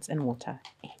 bones, and water,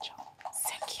 Angel.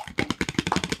 Thank you.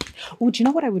 Oh, do you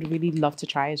know what I would really love to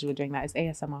try as you were doing that is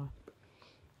ASMR.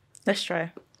 Let's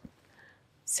try.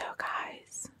 So,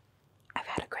 guys, I've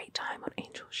had a great time on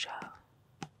Angel's show.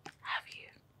 Have you?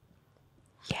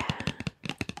 Yeah.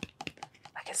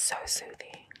 Like, it's so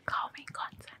soothing. Calming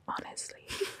content. Honestly.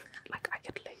 Like, I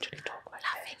could literally talk like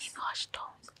laughing this. In hushed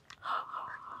tones.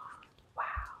 Wow.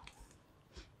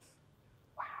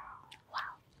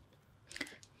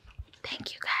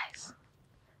 Thank you, guys.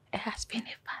 It has been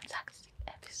a fantastic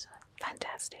episode.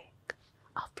 Fantastic.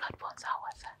 Of Blood, Bones, and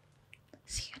Water.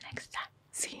 See you next time.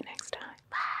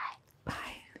 Bye.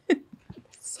 Bye.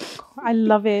 So cool. I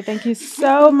love it. Thank you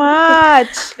so much.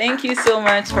 Thank you so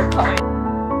much for coming.